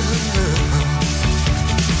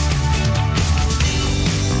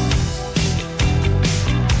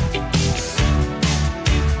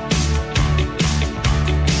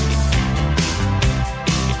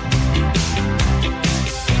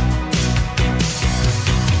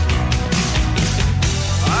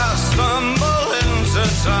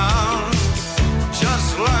 Town,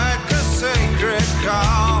 just like a sacred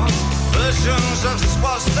cow. Visions of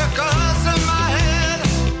swastikas in my head,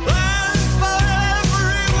 plans for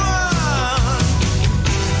everyone.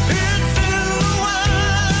 It's in the way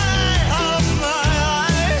of my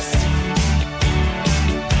eyes.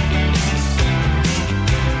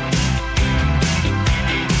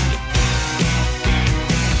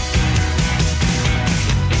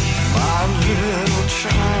 My little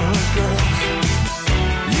China girl,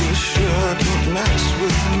 shouldn't mess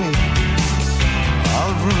with me.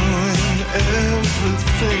 I'll ruin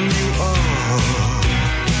everything you are.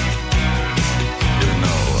 You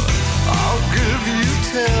know, I'll give you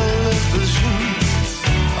television,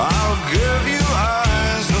 I'll give you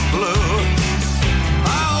eyes of blue,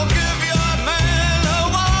 I'll give you a man who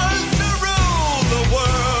wants to rule the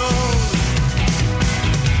world.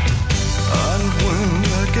 And when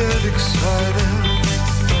I get excited,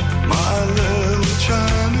 my little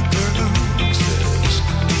China girl says,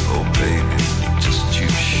 oh baby, just you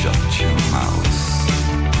shut your mouth.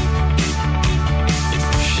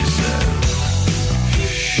 She says,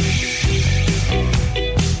 shh.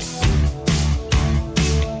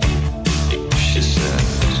 She says,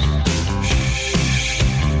 shh.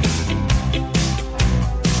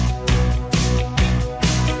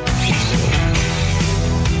 She says,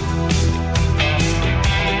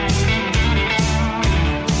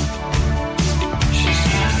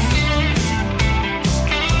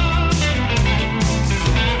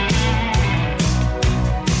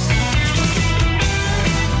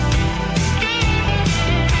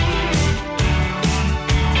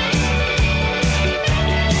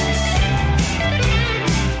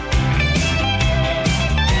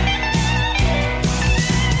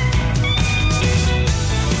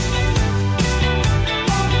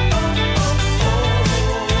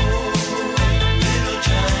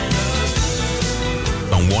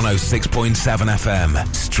 on 106.7 FM,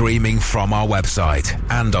 streaming from our website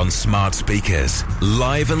and on smart speakers,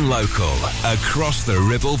 live and local, across the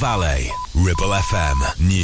Ribble Valley. Ribble FM News.